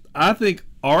 I think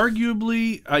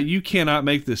arguably, you cannot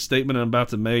make this statement I'm about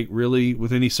to make really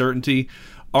with any certainty.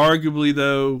 Arguably,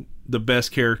 though, the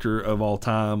best character of all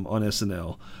time on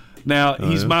SNL. Now,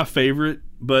 he's my favorite,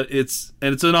 but it's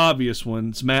an obvious one.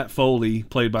 It's Matt Foley,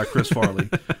 played by Chris Farley,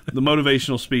 the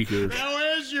motivational speaker. Now,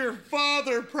 as your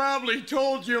father probably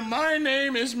told you, my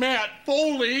name is Matt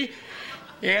Foley,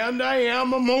 and I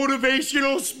am a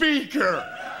motivational speaker.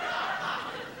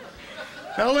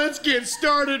 Now, let's get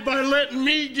started by letting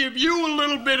me give you a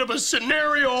little bit of a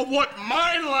scenario of what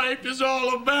my life is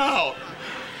all about.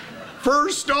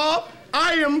 First off,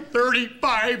 I am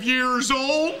 35 years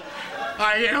old,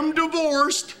 I am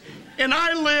divorced, and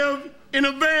I live in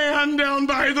a van down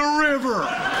by the river.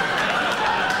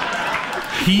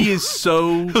 He is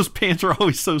so. Those pants are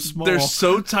always so small. They're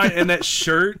so tight, and that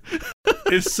shirt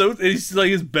is so. It's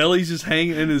like his belly's just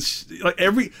hanging, and his like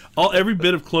every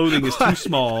bit of clothing is too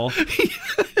small.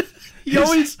 He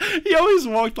always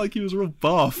walked like he was real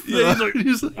buff. Yeah,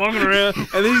 he's like walking around,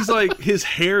 and then he's like his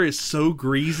hair is so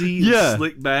greasy, and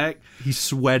slicked back. He's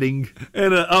sweating,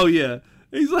 and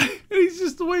he's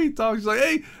just the way he talks. He's like,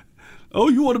 hey. Oh,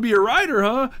 you want to be a writer,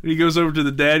 huh? And he goes over to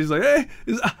the dad. He's like, hey,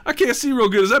 I can't see real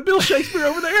good. Is that Bill Shakespeare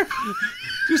over there?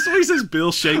 Just the way he says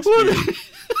Bill Shakespeare.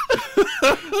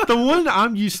 The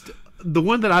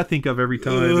one that I think of every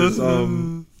time is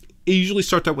it usually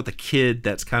starts out with a kid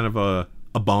that's kind of a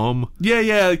bum.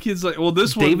 Yeah, the kid's like, well,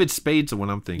 this one... David Spade's the one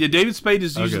I'm thinking. Yeah, David Spade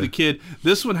is usually the kid.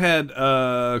 This one had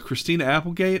Christina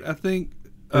Applegate, I think,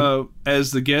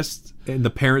 as the guest. And the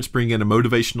parents bring in a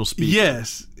motivational speech.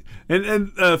 Yes.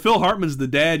 And Phil Hartman's the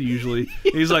dad usually.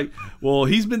 He's like, well,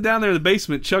 he's been down there in the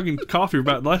basement chugging coffee for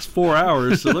about the last 4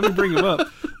 hours, so let me bring him up.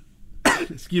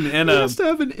 Excuse me. And he has to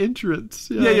have an entrance.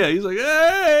 Yeah. He's like,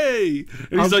 hey!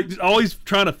 And he's like always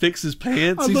trying to fix his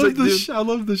pants. I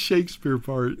love the Shakespeare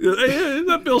part. Hey, isn't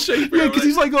that Bill Shakespeare? Yeah, because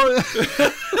he's like going...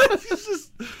 he's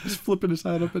just flipping his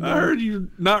hat up and down. I heard you're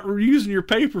not using your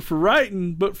paper for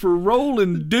writing, but for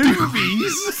rolling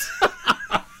doobies.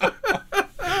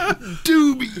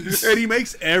 Doobies. And he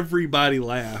makes everybody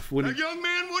laugh. Now, young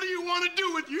man, what do you want to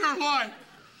do with your life?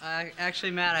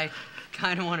 Actually, Matt, I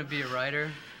kind of want to be a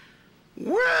writer.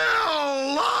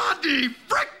 Well, la-de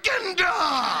frickin'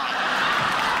 da!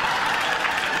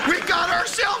 We got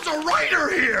ourselves a writer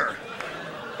here.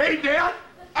 Hey, Dad,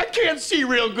 I can't see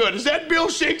real good. Is that Bill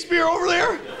Shakespeare over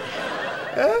there?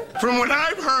 Huh? From what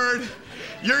I've heard,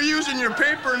 you're using your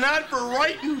paper not for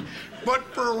writing, but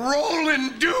for rolling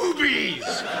doobies.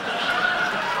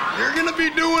 You're gonna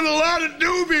be doing a lot of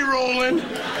doobie rolling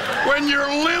when you're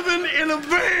living in a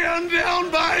van down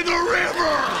by the river.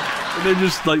 And they're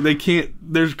just like,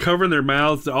 they're covering their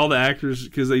mouths, all the actors,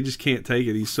 because they just can't take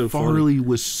it. He's so funny. Farley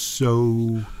was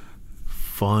so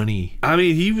funny. I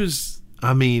mean, he was...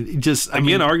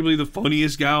 arguably the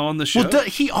funniest guy on the show. Well,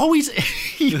 he always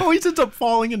ends up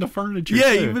falling into furniture.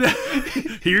 Yeah,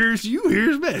 here's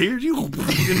Matt, here's you, and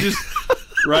just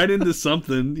right into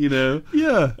something,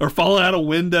 Yeah, or fall out a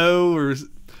window, or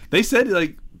they said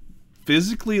like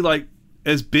physically, like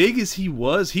as big as he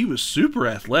was super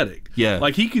athletic. Yeah,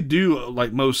 like he could do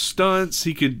like most stunts.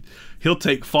 He'll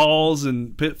take falls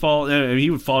and pitfalls. I mean,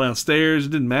 he would fall downstairs. It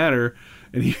didn't matter,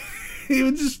 and he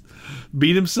would just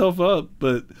beat himself up.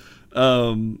 But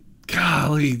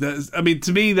golly,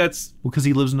 to me that's because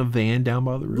he lives in a van down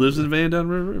by the river. Lives in a van down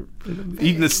the river,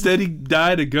 eating a steady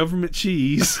diet of government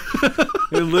cheese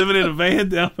and living in a van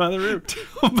down by the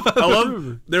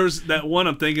river. There was that one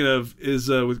I'm thinking of is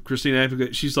with Christina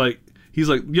Applegate. He's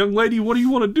like, young lady, what do you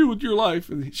want to do with your life?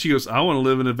 And she goes, I want to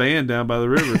live in a van down by the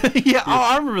river. Yeah,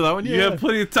 I remember that one. Yeah, you have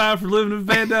plenty of time for living in a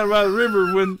van down by the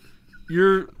river when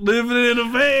you're living in a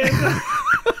van.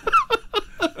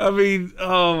 I mean,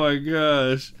 oh my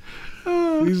gosh.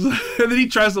 And then he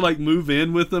tries to like move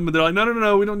in with them, and they're like,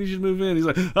 no, we don't need you to move in. He's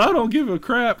like, I don't give a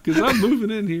crap because I'm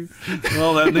moving in here. And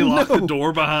all that, and they lock the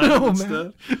door behind him and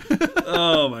stuff.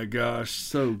 Oh my gosh,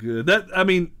 so good. I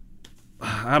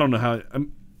don't know how.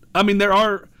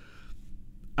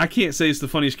 I can't say it's the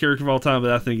funniest character of all time,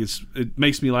 but I think it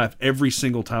makes me laugh every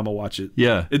single time I watch it.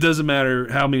 Yeah, it doesn't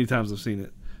matter how many times I've seen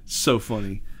it. It's so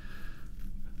funny.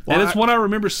 Well, and it's one I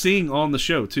remember seeing on the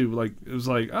show too. Like it was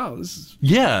like, oh, this is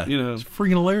it's freaking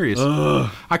hilarious.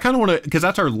 I kind of want to, because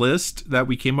that's our list that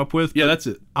we came up with. Yeah, that's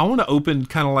it. I want to open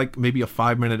kind of like maybe a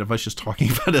 5-minute of us just talking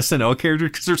about SNL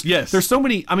characters because there's so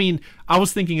many. I mean, I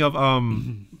was thinking of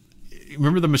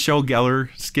remember the Michelle Gellar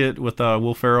skit with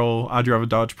Will Ferrell? I drive a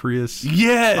Dodge Prius.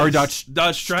 Yes, or Dodge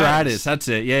Stratus. That's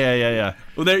it. Yeah.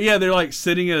 Well, they're like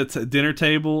sitting at a dinner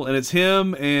table, and it's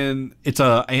him and it's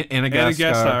Anna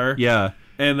Gasteyer. Yeah.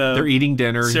 And they're eating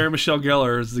dinner. Sarah Michelle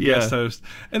Gellar is the guest host,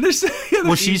 and they're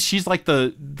she's like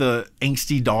the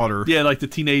angsty daughter. Yeah, like the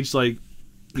teenage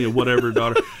whatever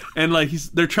daughter, and like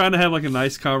they're trying to have like a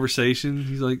nice conversation.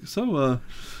 He's like, so blah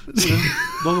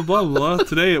blah blah blah.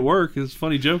 Today at work, it's a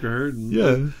funny joke I heard.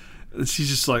 And she's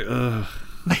just like, ugh,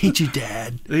 I hate you,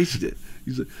 Dad. I hate you, Dad.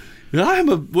 He's like,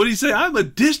 what do you say? I'm a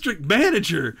district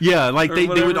manager. Yeah, like they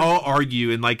would all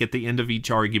argue, and like at the end of each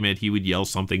argument, he would yell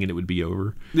something, and it would be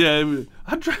over. Yeah,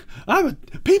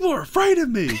 people are afraid of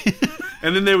me.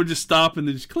 And then they would just stop and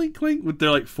then just clink clink with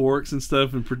their like forks and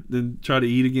stuff, and then try to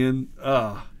eat again.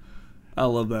 I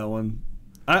love that one.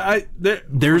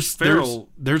 There's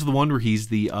the one where he's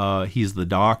the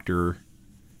doctor,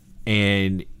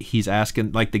 and he's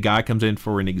asking, like, the guy comes in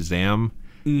for an exam,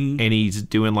 and he's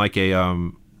doing like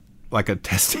a like a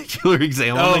testicular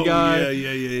exam on the guy.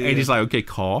 Yeah. And he's like, okay,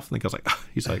 cough. And the guy's like,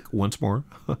 he's like, once more.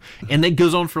 And then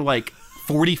goes on for like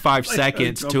 45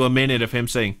 seconds to a minute of him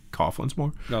saying, cough once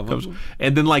more.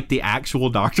 And then like the actual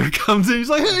doctor comes in. He's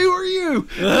like, hey, who are you?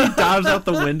 And he dives out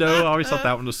the window. I always thought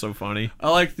that one was so funny. I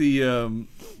like the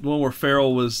one where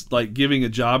Ferrell was like giving a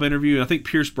job interview, and I think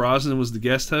Pierce Brosnan was the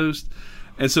guest host.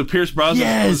 And so Pierce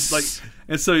Brosnan was like,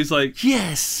 and so he's like,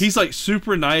 yes, he's like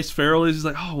super nice. Ferrell is. He's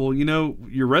like, oh well, you know,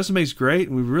 your resume's great,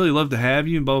 and we'd really love to have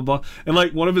you, and blah blah blah. And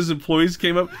like one of his employees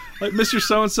came up, like Mr.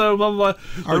 So and So, blah blah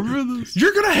blah. I remember this.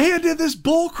 You're gonna hand in this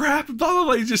bull crap, and blah blah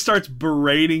blah. He just starts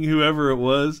berating whoever it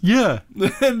was. Yeah,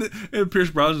 and Pierce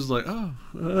Brosnan's like, oh,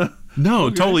 no,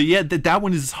 okay. Totally. Yeah, that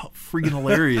one is freaking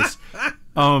hilarious.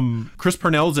 Chris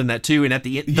Parnell's in that too, and at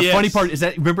the end, the funny part is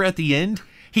that remember at the end.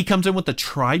 He comes in with a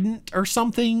trident or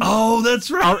something. Oh,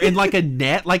 that's right. Or in like a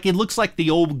net. Like it looks like the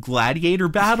old gladiator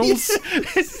battles.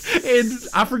 And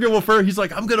I forget what for. He's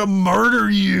like, I'm going to murder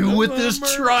you with this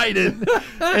trident.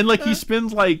 And like he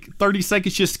spends like 30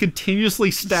 seconds just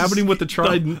continuously stabbing him with the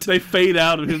trident. They fade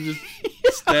out of him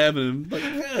just stabbing him. Like,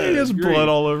 he has blood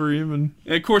all over him. And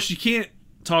of course, you can't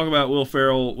talk about Will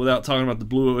Ferrell without talking about the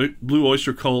Blue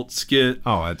Oyster Cult skit.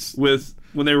 Oh, it's with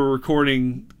when they were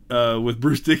recording with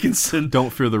Bruce Dickinson. Don't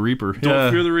Fear the Reaper.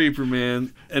 Don't Fear the Reaper,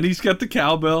 man. And he's got the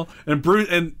cowbell. And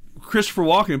Christopher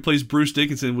Walken plays Bruce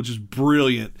Dickinson, which is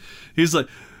brilliant. He's like,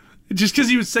 just because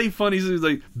he would say funny, he's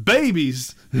like,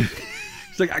 babies.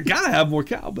 He's like, I gotta have more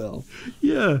cowbell.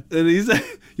 Yeah. And he's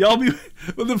like, y'all be.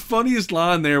 Well, the funniest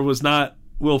line there was not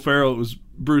Will Ferrell, it was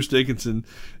Bruce Dickinson.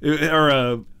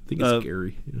 I think it's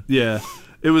Gary. Yeah.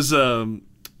 It was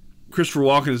Christopher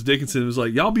Walken as Dickinson was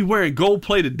like, y'all be wearing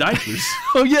gold-plated diapers.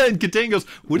 Oh, yeah, and Katane goes,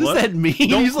 what does that mean?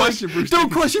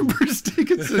 Don't question Bruce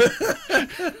Dickinson.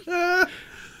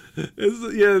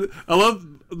 Yeah, I love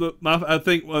I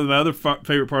think one of my other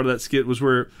favorite part of that skit was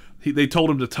where they told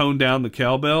him to tone down the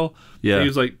cowbell. Yeah. And he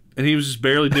was like, and he was just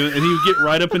barely doing it, and he would get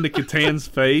right up into Katane's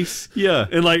face. Yeah.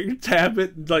 And like tap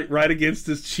it like right against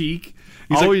his cheek.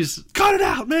 He's always like, cut it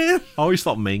out, man. I always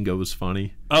thought Mango was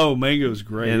funny. Oh, Mango's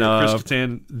great. And Chris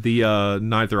Kattan. The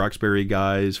Night of the Roxbury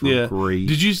guys were great.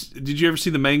 Did you ever see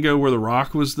the Mango where The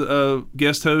Rock was the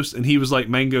guest host and he was like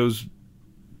Mango's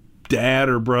dad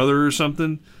or brother or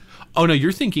something? Oh no,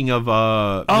 you're thinking of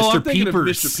Mr.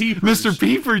 Peepers. Mr. Peepers. Mr.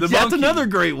 Peepers. That's another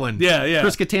great one. Yeah.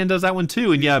 Chris Kattan does that one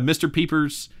too. And yeah, Mr.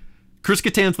 Peepers. Chris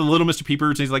Kattan's the little Mr.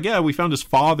 Peepers, and he's like, yeah, we found his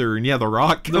father, and yeah, The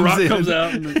Rock comes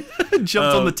out and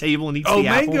jumps on the table and eats the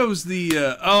apple. Mango's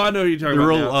the I know what you're talking the about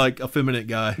real now. like effeminate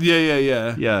guy.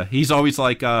 Yeah. He's always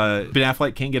like Ben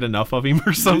Affleck can't get enough of him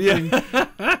or something.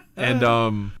 And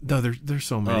no, there's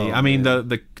so many. I mean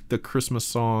the Christmas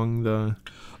song, the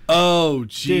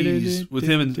jeez, with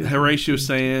him and Horatio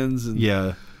Sands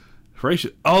and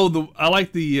Horatio. I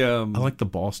like the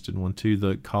Boston one too,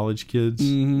 the college kids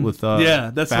with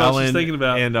that's Fallon, what I was thinking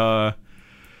about. And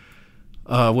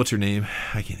what's her name?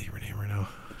 I can't think of her name right now.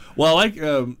 Well, I like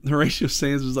Horatio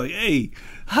Sands was like, hey,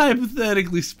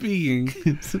 hypothetically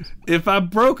speaking, if I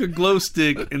broke a glow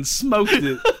stick and smoked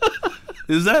it,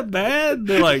 is that bad?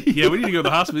 They're like, yeah, we need to go to the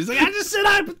hospital. He's like, I just said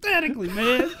hypothetically,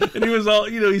 man. And he was all,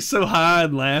 he's so high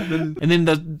and laughing. And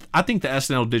then I think the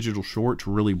SNL digital shorts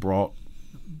really brought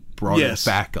it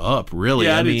back up, really.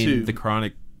 Yeah, I do mean, too. the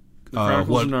Chronicles of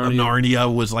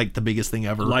Narnia was like the biggest thing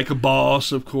ever. Like a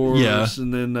Boss, of course. Yeah.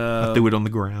 And then I threw it on the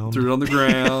ground. You're not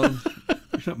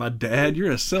my dad.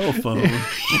 You're a cell phone.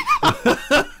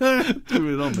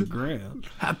 Threw it on the ground.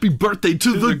 Happy birthday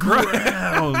to the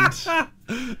ground.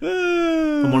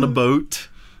 I'm on a boat.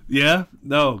 Yeah.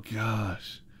 Oh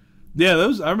gosh. Yeah,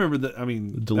 those I remember that. I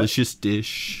mean, Delicious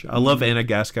Dish. I love Anna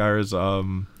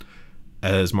Gasteyer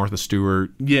as Martha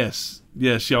Stewart. Yes,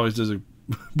 she always does a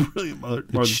brilliant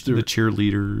Martha Stewart. The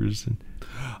cheerleaders. And...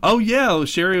 Oh yeah,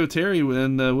 Sherry O'Terry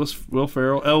and Will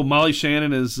Ferrell. Oh, Molly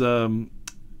Shannon is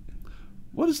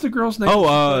what is the girl's name? Oh,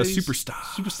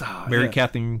 Superstar. Mary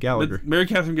Catherine Gallagher. Mary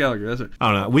Catherine Gallagher. That's it. I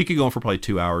don't know. We could go on for probably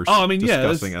 2 hours. Oh, I mean,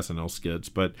 discussing SNL skits,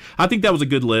 but I think that was a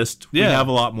good list. Yeah. We have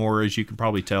a lot more, as you can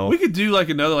probably tell. We could do we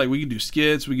could do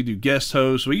skits. We could do guest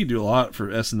hosts. We could do a lot for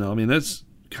SNL. I mean, it's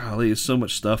so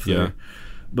much stuff there. Yeah.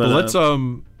 But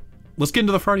let's get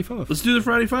into the Friday Five. Let's do the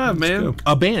Friday Five, man.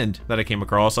 A band that I came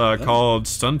across called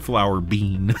Sunflower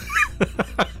Bean.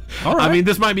 All right. I mean,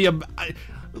 this might be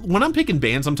when I'm picking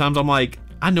bands, sometimes I'm like,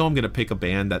 I know I'm going to pick a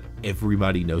band that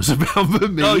everybody knows about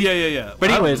but me. Oh, yeah. But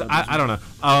anyways, I don't know.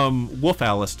 Wolf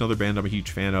Alice, another band I'm a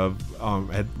huge fan of,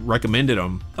 had recommended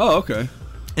them. Oh, okay.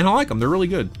 And I like them. They're really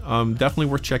good. Definitely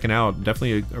worth checking out.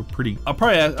 Definitely a pretty. I'll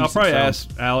probably ask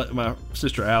my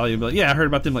sister Allie and be like, yeah, I heard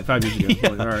about them like 5 years ago. Yeah.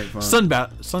 Like, all right, fine.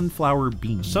 Sunflower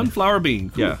Bean. Sunflower Bean.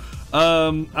 Cool. Yeah.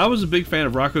 I was a big fan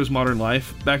of Rocko's Modern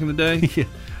Life back in the day. Yeah.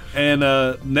 And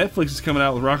Netflix is coming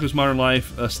out with Rocko's Modern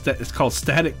Life. It's called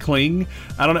Static Cling.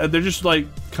 I don't know. They're just like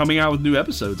coming out with new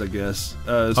episodes, I guss.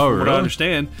 From what I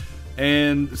understand.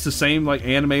 And it's the same like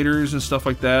animators and stuff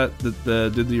like that did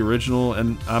the original.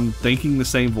 And I'm thinking the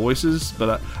same voices,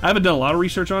 but I haven't done a lot of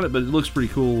research on it. But it looks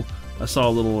pretty cool. I saw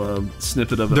a little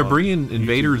snippet of it. They're bringing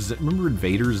Invader Zim. Remember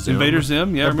Invader Zim? Invader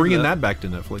Zim, yeah. They're bringing that back to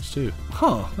Netflix, too.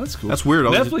 Huh, that's cool. That's weird.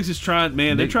 Netflix is trying,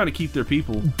 man, they're trying to keep their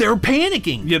people. They're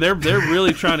panicking. Yeah, they're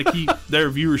really trying to keep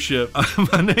their viewership.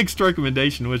 My next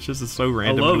recommendation, which is so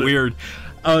random and it. weird,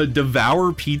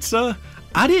 Devour Pizza.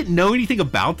 I didn't know anything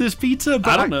about this pizza,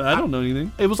 but I don't know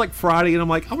anything. It was like Friday, and I'm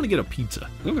like, I want to get a pizza.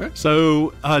 Okay.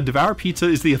 So, Devour Pizza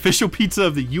is the official pizza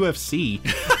of the UFC.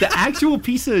 The actual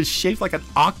pizza is shaped like an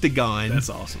octagon. That's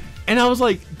awesome. And I was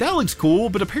like, that looks cool,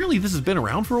 but apparently this has been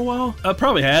around for a while. It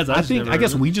probably has. I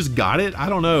guess we just got it. I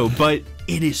don't know, but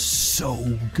it is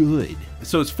so good.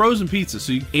 So it's frozen pizza.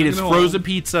 So it is frozen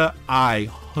pizza. I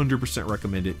 100%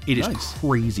 recommend it. It is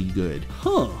crazy good.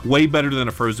 Huh. Way better than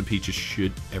a frozen pizza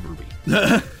should ever be.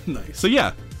 Nice. So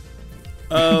yeah,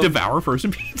 Devour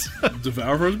frozen pizza.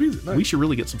 Devour frozen pizza. Nice. We should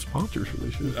really get some sponsors for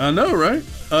this shit. I know, right?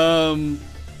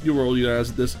 You'll roll you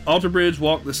guys at this. Alter Bridge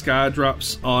Walk the Sky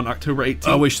drops on October 18th.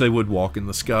 I wish they would walk in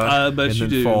the sky. I bet you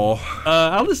do. Fall.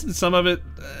 I listened to some of it.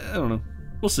 I don't know.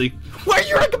 We'll see. Why are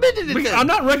you recommending it? I'm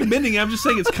not recommending it. I'm just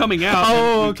saying it's coming out.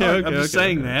 Oh, okay. I'm just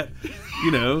saying that.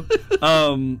 You know.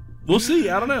 We'll see.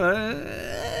 I don't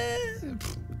know.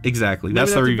 Exactly.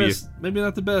 That's the review. Maybe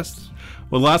not the best.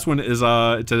 Well, the last one is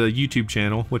it's a YouTube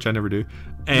channel, which I never do.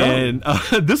 And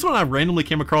this one I randomly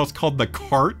came across called the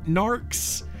Cart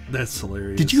Narcs. That's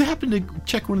hilarious. Did you happen to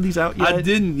check one of these out yet? I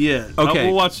didn't yet. Okay.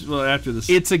 We'll watch after this.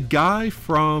 It's a guy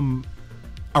from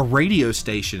a radio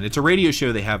station. It's a radio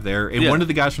show they have there. And one of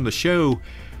the guys from the show,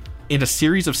 in a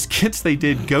series of skits they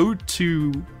did, go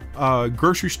to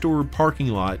grocery store parking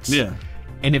lots. Yeah.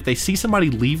 And if they see somebody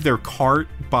leave their cart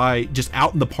by just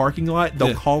out in the parking lot,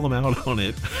 they'll call them out on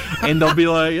it. And they'll be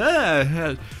like,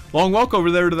 yeah, long walk over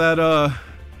there to that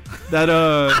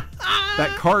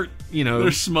cart, you know,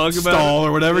 they're smug about stall it.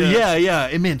 or whatever. Yeah.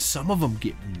 And man, some of them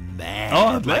get mad. Oh,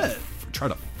 I bet. Try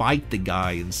to fight the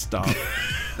guy and stuff.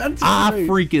 I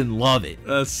freaking love it.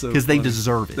 That's so because they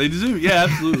deserve it. They deserve it. Yeah,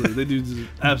 absolutely. They do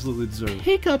absolutely deserve it.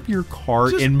 Pick up your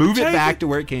cart and move it back to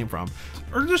where it came from.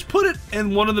 Or just put it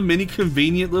in one of the many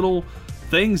convenient little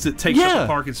things that takes up a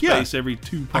parking space every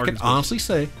 2 parking spaces. Honestly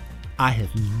say, I have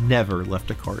never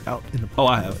left a cart out in the parking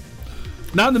lot. I have.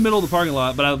 Not in the middle of the parking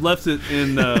lot, but I've left it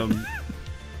in a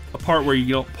part where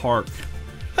you don't park.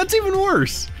 That's even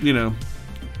worse. You know.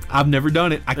 I've never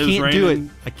done it. I can't do it.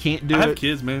 I can't do it. I have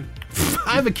kids, man.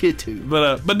 I have a kid too.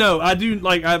 But no, I do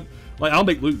I'll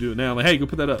make Luke do it now. I'm like, hey, go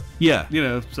put that up. Yeah. You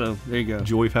know, so there you go.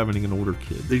 Joy of having an older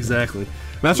kid. Exactly.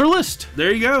 That's our list.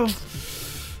 There you go.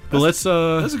 But that's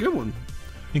a good one.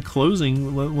 In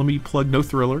closing, let me plug No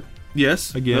Thriller.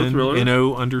 Yes. Again, No Thriller.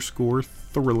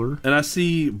 NO_Thriller. And I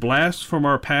see Blast from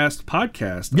Our Past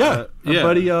podcast. Yeah. Our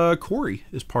buddy Corey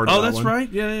is part of that one. Oh, that's right.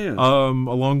 Yeah.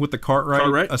 Along with the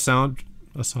Cartwright. A Seinfeld?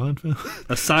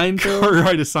 A Seinfeld?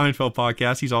 Cartwright, a Seinfeld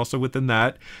podcast. He's also within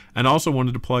that. And I also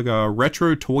wanted to plug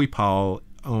Retro Toy Pile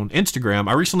on Instagram.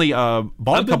 I recently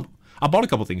bought a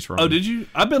couple things from him. Oh, did you?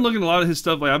 I've been looking at a lot of his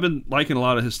stuff. I've been liking a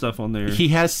lot of his stuff on there. He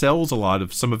sells a lot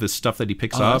of some of his stuff that he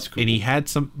picks up. Cool. And he had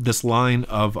this line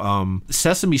of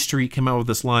Sesame Street came out with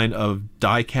this line of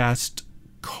die-cast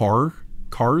cars.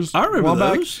 I remember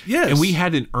those. Yes. And we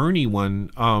had an Ernie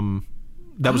one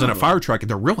that was in a fire truck, and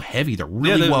they're real heavy. They're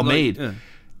really well made. Yeah.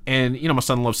 And you know, my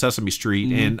son loves Sesame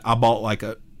Street, and I bought like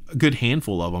a good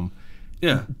handful of them.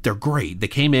 Yeah, they're great. They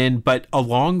came in, but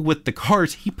along with the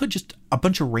cars, he put just a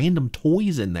bunch of random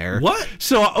toys in there. What?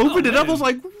 So I opened it up. I was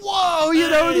like, "Whoa!" You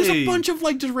know, there's a bunch of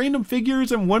like just random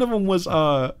figures, and one of them was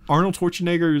Arnold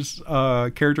Schwarzenegger's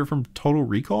character from Total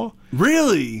Recall.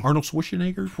 Really? Arnold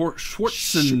Schwarzenegger.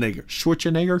 Schwarzenegger.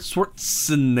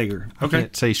 I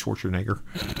can't say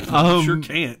Schwarzenegger. Sure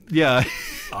can't. Yeah.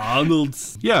 Arnold.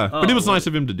 Yeah, but it was nice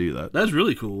of him to do that. That's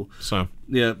really cool. So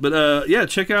yeah, but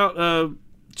check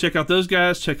out those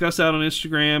guys. Check us out on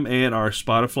Instagram and our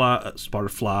Spartan Fly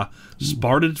Spotify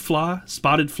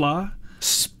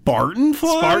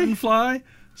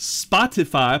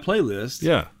playlist.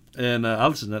 Yeah, and I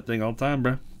listen to that thing all the time,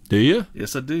 bro. Do you?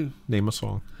 Yes, I do. Name a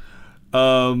song.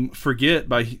 Forget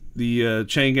by the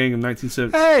Chain Gang of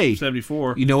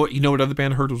 1974. You know what other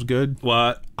band I heard was good?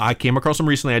 What? I came across them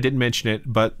recently. I didn't mention it,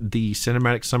 but the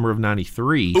Cinematic Summer of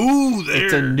 '93. Ooh,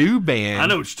 it's a new band. I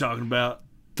know what you're talking about.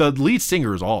 the lead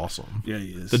singer is awesome. Yeah,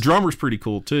 he is. The drummer's pretty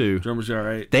cool too. Drummer's all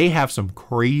right. They have some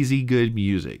crazy good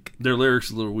music. Their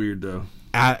lyrics are a little weird though.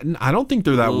 I don't think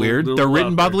they're that weird. They're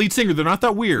written by the lead singer. They're not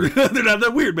that weird. They're not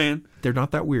that weird, man. They're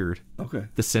not that weird. Okay.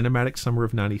 The Cinematic Summer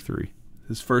of '93.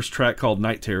 His first track called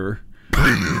Night Terror.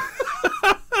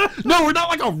 No, we're not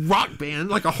like a rock band,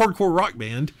 like a hardcore rock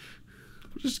band.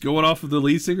 We're just going off of the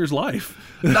lead singer's life.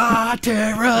 Night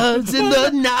terrors in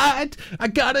the night. I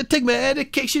gotta take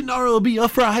medication or it'll be a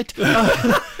fright.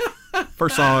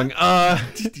 First song. Can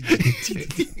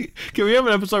we have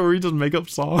an episode where we just make up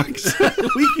songs?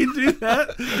 We can do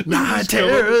that. Night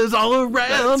terrors all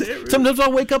around. Sometimes I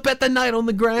wake up at the night on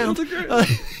the ground.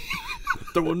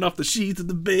 Throwing off the sheets of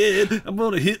the bed. I'm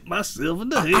gonna hit myself in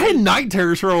the head. I had night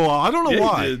terrors for a while. I don't know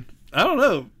why. You did. I don't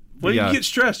know. When Yeah. you get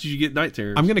stressed, you get night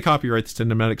terrors. I'm going to copyright the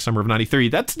Cinematic Summer of '93.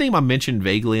 That's the name I mentioned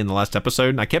vaguely in the last episode,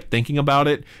 and I kept thinking about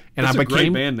it, and That's a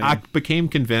great band name. I became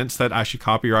convinced that I should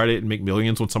copyright it and make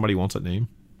millions when somebody wants that name.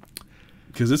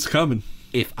 Because it's coming.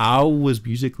 If I was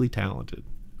musically talented,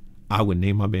 I would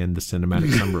name my band the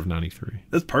Cinematic Summer of '93.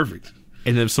 That's perfect.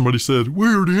 And if somebody said, we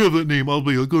already have that name, I'll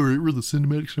be like, all right, we're the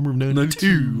Cinematic Summer of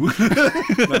 '92.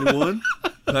 91,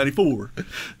 94.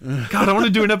 God, I want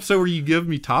to do an episode where you give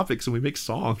me topics and we make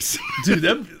songs. Dude,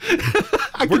 we're going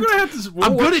to have to...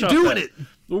 I'm good at doing it.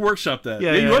 We'll workshop that.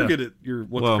 Yeah, you yeah. are good at your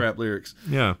the crap lyrics.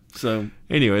 Yeah. So,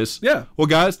 anyways. Yeah. Well,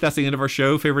 guys, that's the end of our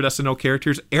show. Favorite SNL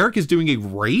characters. Eric is doing a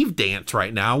rave dance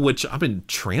right now, which I'm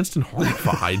entranced and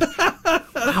horrified.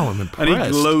 Wow, I'm impressed. I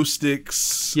need glow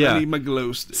sticks. Yeah. I need my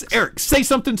glow sticks. Eric, say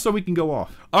something so we can go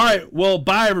off. All right. Well,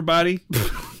 bye, everybody.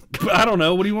 I don't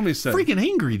know. What do you want me to say? Freaking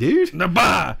angry, dude. No,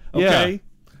 bye. Okay. Yeah.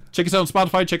 Check us out on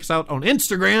Spotify. Check us out on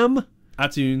Instagram.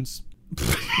 iTunes.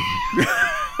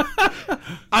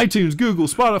 iTunes, Google,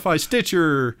 Spotify,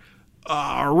 Stitcher,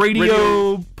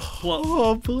 Radio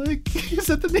Public. Is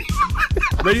that the name?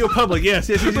 Radio Public, yes.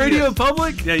 Radio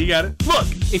Public? Yeah, you got it. Look,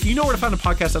 if you know where to find a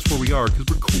podcast, that's where we are, because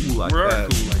we're cool like that.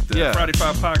 We're cool like that. Yeah. Friday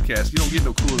 5 Podcast. You don't get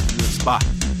no cooler than this.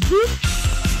 Bye.